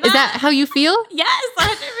people like that. Is that how you feel? Yes,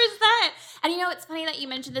 100%. And you know, it's funny that you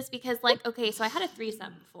mentioned this because, like, okay, so I had a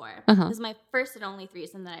threesome before. This is my first and only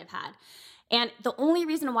threesome that I've had. And the only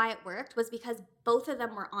reason why it worked was because both of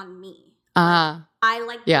them were on me. I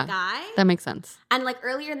liked the guy. That makes sense. And, like,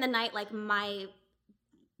 earlier in the night, like,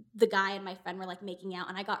 the guy and my friend were like making out,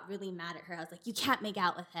 and I got really mad at her. I was like, you can't make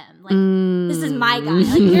out with him. Like, this is my guy.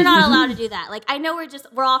 Like, you're not allowed to do that. Like, I know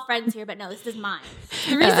we're all friends here, but no, this is mine.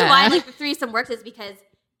 The reason why like the threesome works is because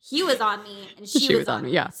he was on me and she was on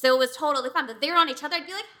me. Yeah. So it was totally fun. But if they were on each other, I'd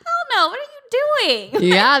be like, hell no, what are you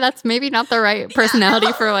doing? Yeah, that's maybe not the right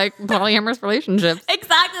personality for like polyamorous relationships.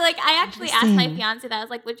 Exactly. Like, I actually asked my fiance that. I was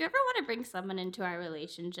like, would you ever want to bring someone into our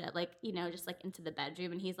relationship? Like, you know, just like into the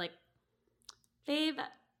bedroom. And he's like, babe,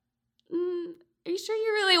 are you sure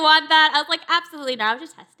you really want that? I was like, absolutely not. I was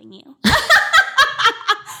just testing you.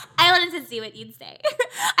 I wanted to see what you'd say.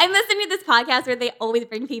 I'm listening to this podcast where they always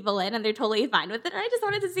bring people in and they're totally fine with it. And I just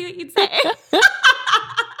wanted to see what you'd say.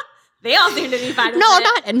 They all seem to be fine with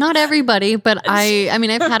it. No, not everybody, but I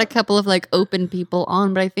mean, I've had a couple of like open people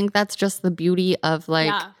on, but I think that's just the beauty of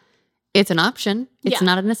like, it's an option. It's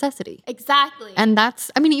not a necessity. Exactly. And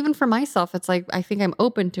that's, I mean, even for myself, it's like, I think I'm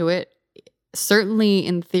open to it. Certainly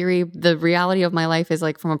in theory, the reality of my life is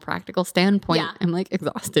like from a practical standpoint, I'm like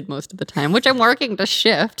exhausted most of the time, which I'm working to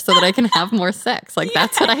shift so that I can have more sex. Like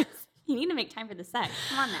that's what I... You need to make time for the sex.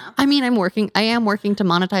 Come on now. I mean, I am working to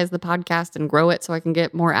monetize the podcast and grow it so I can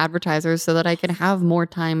get more advertisers so that I can have more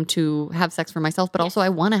time to have sex for myself. But also I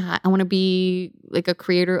want to be like a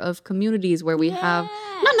creator of communities where we have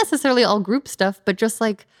not necessarily all group stuff, but just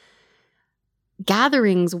like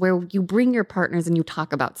gatherings where you bring your partners and you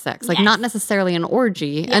talk about sex, like not necessarily an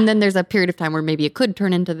orgy. And then there's a period of time where maybe it could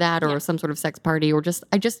turn into that or some sort of sex party, or just,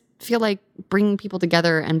 I just feel like bringing people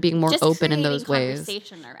together and being more just open in those ways.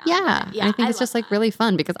 Conversation around it. I think it's just like really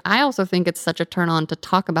fun because I also think it's such a turn on to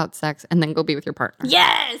talk about sex and then go be with your partner.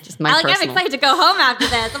 Yes. Just my I'm excited to go home after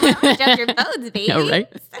this. I'm like, I'm going to jump your bones, baby. Yeah, right?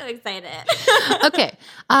 So excited. Okay.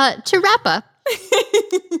 To wrap up,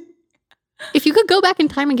 if you could go back in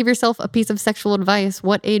time and give yourself a piece of sexual advice,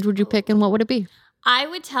 what age would you pick and what would it be? I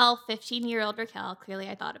would tell 15-year-old Raquel, clearly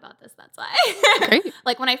I thought about this, that's why. Great.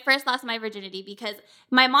 Like when I first lost my virginity, because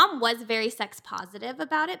my mom was very sex positive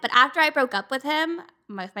about it. But after I broke up with him,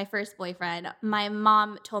 my first boyfriend, my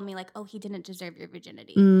mom told me like, oh, he didn't deserve your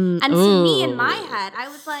virginity. And to me, in my head, I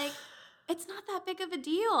was like, it's not that big of a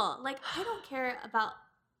deal. Like, I don't care about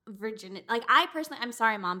virginity. Like, I personally, I'm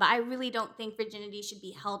sorry, Mom, but I really don't think virginity should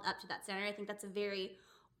be held up to that standard. I think that's a very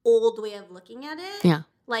old way of looking at it. Yeah.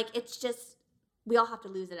 Like, it's just, we all have to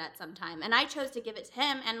lose it at some time. And I chose to give it to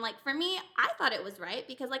him. And like, for me, I thought it was right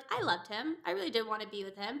because like, I loved him. I really did want to be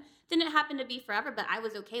with him. Didn't happen to be forever, but I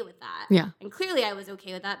was okay with that. Yeah. And clearly I was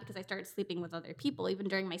okay with that because I started sleeping with other people, even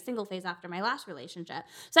during my single phase after my last relationship.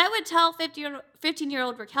 So I would tell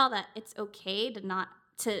 15-year-old Raquel that it's okay to not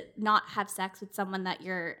have sex with someone that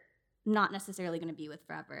you're not necessarily going to be with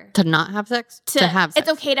forever. To not have sex? To have sex.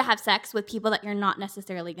 It's okay to have sex with people that you're not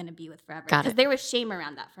necessarily going to be with forever. Got it. Because there was shame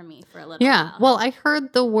around that for me for a little while. while. Well, I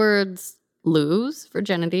heard the words lose,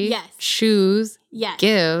 virginity, choose,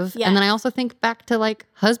 give. And then I also think back to like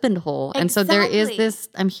husband hole. And so there is this,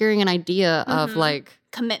 I'm hearing an idea of like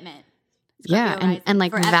commitment. Yeah, and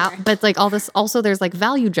like but like all this also there's like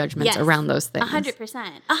value judgments around those things. 100%.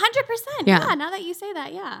 100%. Yeah, now that you say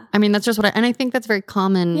that, yeah. I mean, that's just what I think that's very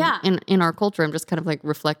common in our culture. I'm just kind of like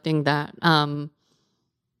reflecting that.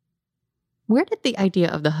 Where did the idea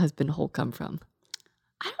of the husband hole come from?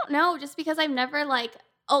 I don't know, just because I've never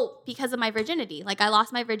because of my virginity. Like, I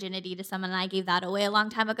lost my virginity to someone and I gave that away a long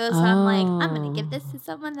time ago. So I'm like, I'm going to give this to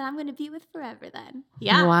someone that I'm going to be with forever then.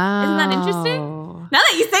 Yeah. Wow. Isn't that interesting? Now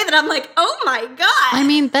that you say that, I'm like, oh my God. I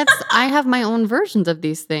mean, I have my own versions of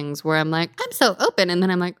these things where I'm like, I'm so open. And then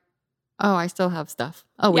I'm like, oh, I still have stuff.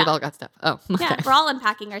 Oh, we've all got stuff. Oh, okay. Yeah, we're all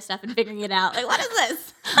unpacking our stuff and figuring it out. Like, what is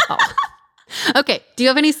this? Okay. Do you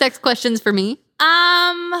have any sex questions for me?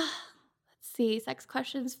 Let's see. Sex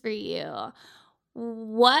questions for you.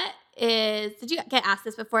 Did you get asked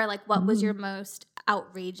this before? Like, what was your most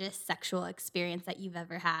outrageous sexual experience that you've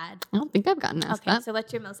ever had? I don't think I've gotten asked that. So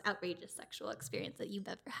what's your most outrageous sexual experience that you've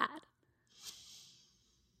ever had?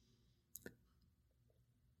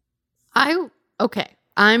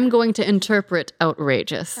 I'm going to interpret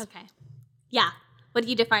outrageous. Okay. Yeah. What do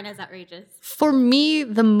you define as outrageous? For me,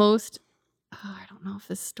 the most, I don't know if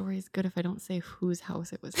this story is good if I don't say whose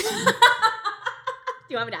house it was in.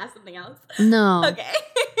 Do you want me to ask something else? No. Okay.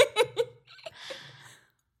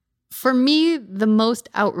 For me, the most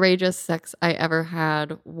outrageous sex I ever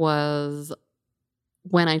had was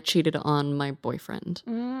when I cheated on my boyfriend.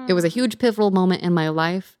 It was a huge pivotal moment in my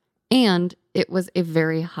life, and it was a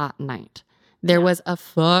very hot night. There was a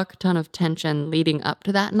fuck ton of tension leading up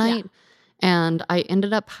to that night. And I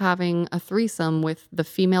ended up having a threesome with the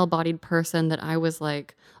female-bodied person that I was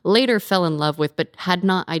like later fell in love with, but had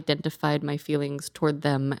not identified my feelings toward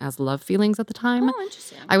them as love feelings at the time. Oh,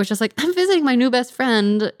 interesting. I was just like, I'm visiting my new best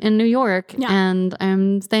friend in New York, and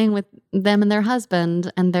I'm staying with them and their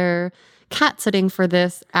husband, and they're cat sitting for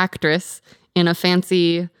this actress in a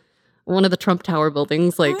fancy one of the Trump Tower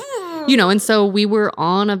buildings, like, you know. And so we were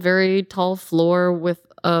on a very tall floor with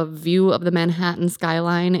a view of the Manhattan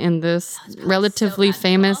skyline in this relatively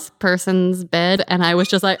famous person's bed. And I was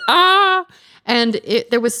just like, ah! And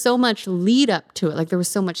there was so much lead up to it. Like there was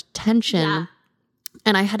so much tension. Yeah.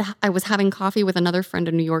 And I was having coffee with another friend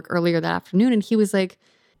in New York earlier that afternoon. And he was like,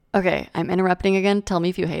 okay, I'm interrupting again. Tell me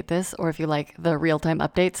if you hate this or if you like the real-time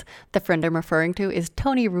updates. The friend I'm referring to is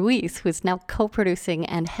Tony Ruiz, who is now co-producing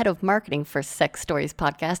and head of marketing for Sex Stories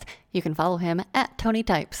podcast. You can follow him at Tony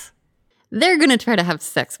Types. They're going to try to have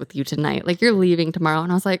sex with you tonight. Like, you're leaving tomorrow.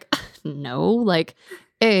 And I was like, no. Like,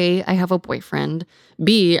 A, I have a boyfriend.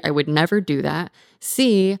 B, I would never do that.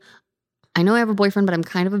 C, I know I have a boyfriend, but I'm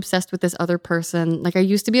kind of obsessed with this other person. Like, I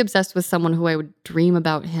used to be obsessed with someone who I would dream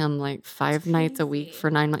about him like 5 nights a week for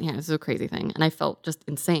 9 months. Yeah, this is a crazy thing. And I felt just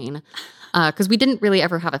insane because we didn't really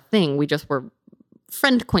ever have a thing. We just were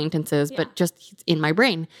friend acquaintances, but just in my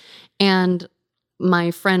brain. And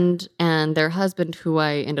my friend and their husband, who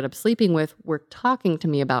I ended up sleeping with, were talking to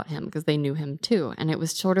me about him because they knew him too. And it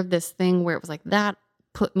was sort of this thing where it was like that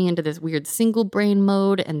put me into this weird single brain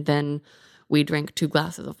mode. And then we drank 2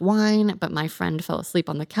 glasses of wine, but my friend fell asleep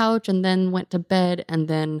on the couch and then went to bed. And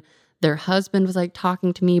then their husband was like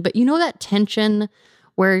talking to me. But you know that tension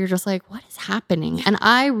where you're just like, what is happening? And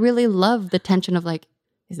I really love the tension of like,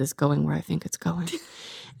 is this going where I think it's going?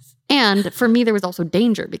 And for me, there was also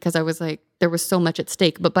danger because I was like, there was so much at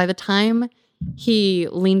stake. But by the time he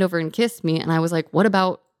leaned over and kissed me, and I was like, what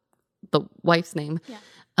about the wife's name? Yeah.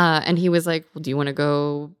 And he was like, well, do you want to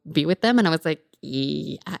go be with them? And I was like,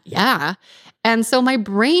 yeah. And so my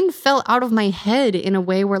brain fell out of my head in a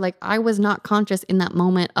way where like I was not conscious in that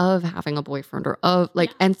moment of having a boyfriend or of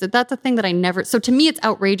like, and so that's a thing that I never, so to me it's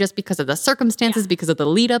outrageous because of the circumstances, because of the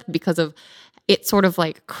lead up, because of it sort of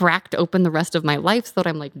like cracked open the rest of my life so that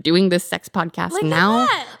I'm like doing this sex podcast now.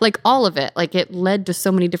 Like all of it, like it led to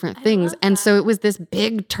so many different things. And so it was this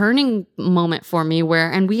big turning moment for me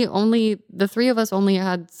where, and the 3 of us only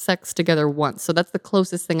had sex together once. So that's the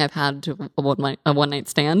closest thing I've had to a one night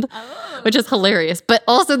stand, which is hilarious. But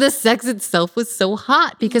also the sex itself was so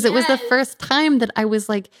hot because it was the first time that I was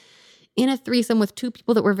like in a threesome with 2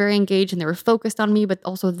 people that were very engaged and they were focused on me, but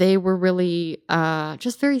also they were really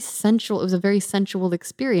just very sensual. It was a very sensual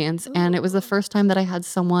experience. Ooh. And it was the first time that I had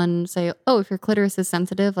someone say, oh, if your clitoris is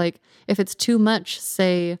sensitive, like if it's too much,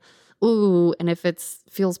 say, ooh. And if it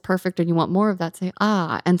feels perfect and you want more of that, say,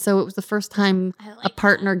 ah. And so it was the first time a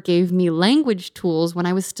partner gave me language tools when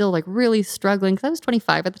I was still like really struggling, because I was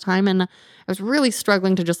 25 at the time and I was really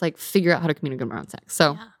struggling to just like figure out how to communicate around sex.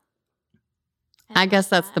 So I guess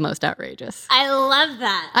that's the most outrageous. I love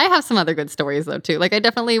that. I have some other good stories though too. Like I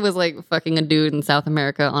definitely was like fucking a dude in South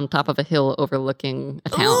America on top of a hill overlooking a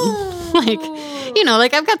town. Like, you know,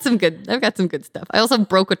 like I've got some good stuff. I also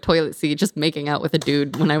broke a toilet seat just making out with a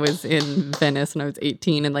dude when I was in Venice when I was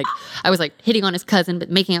 18, and like I was like hitting on his cousin but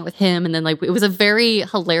making out with him, and then like it was a very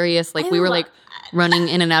hilarious, like we were like running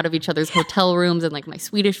in and out of each other's hotel rooms, and like my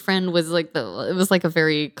Swedish friend was like it was like a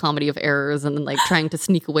very comedy of errors, and then like trying to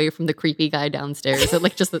sneak away from the creepy guy downstairs. So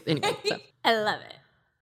like just anyway. So. I love it.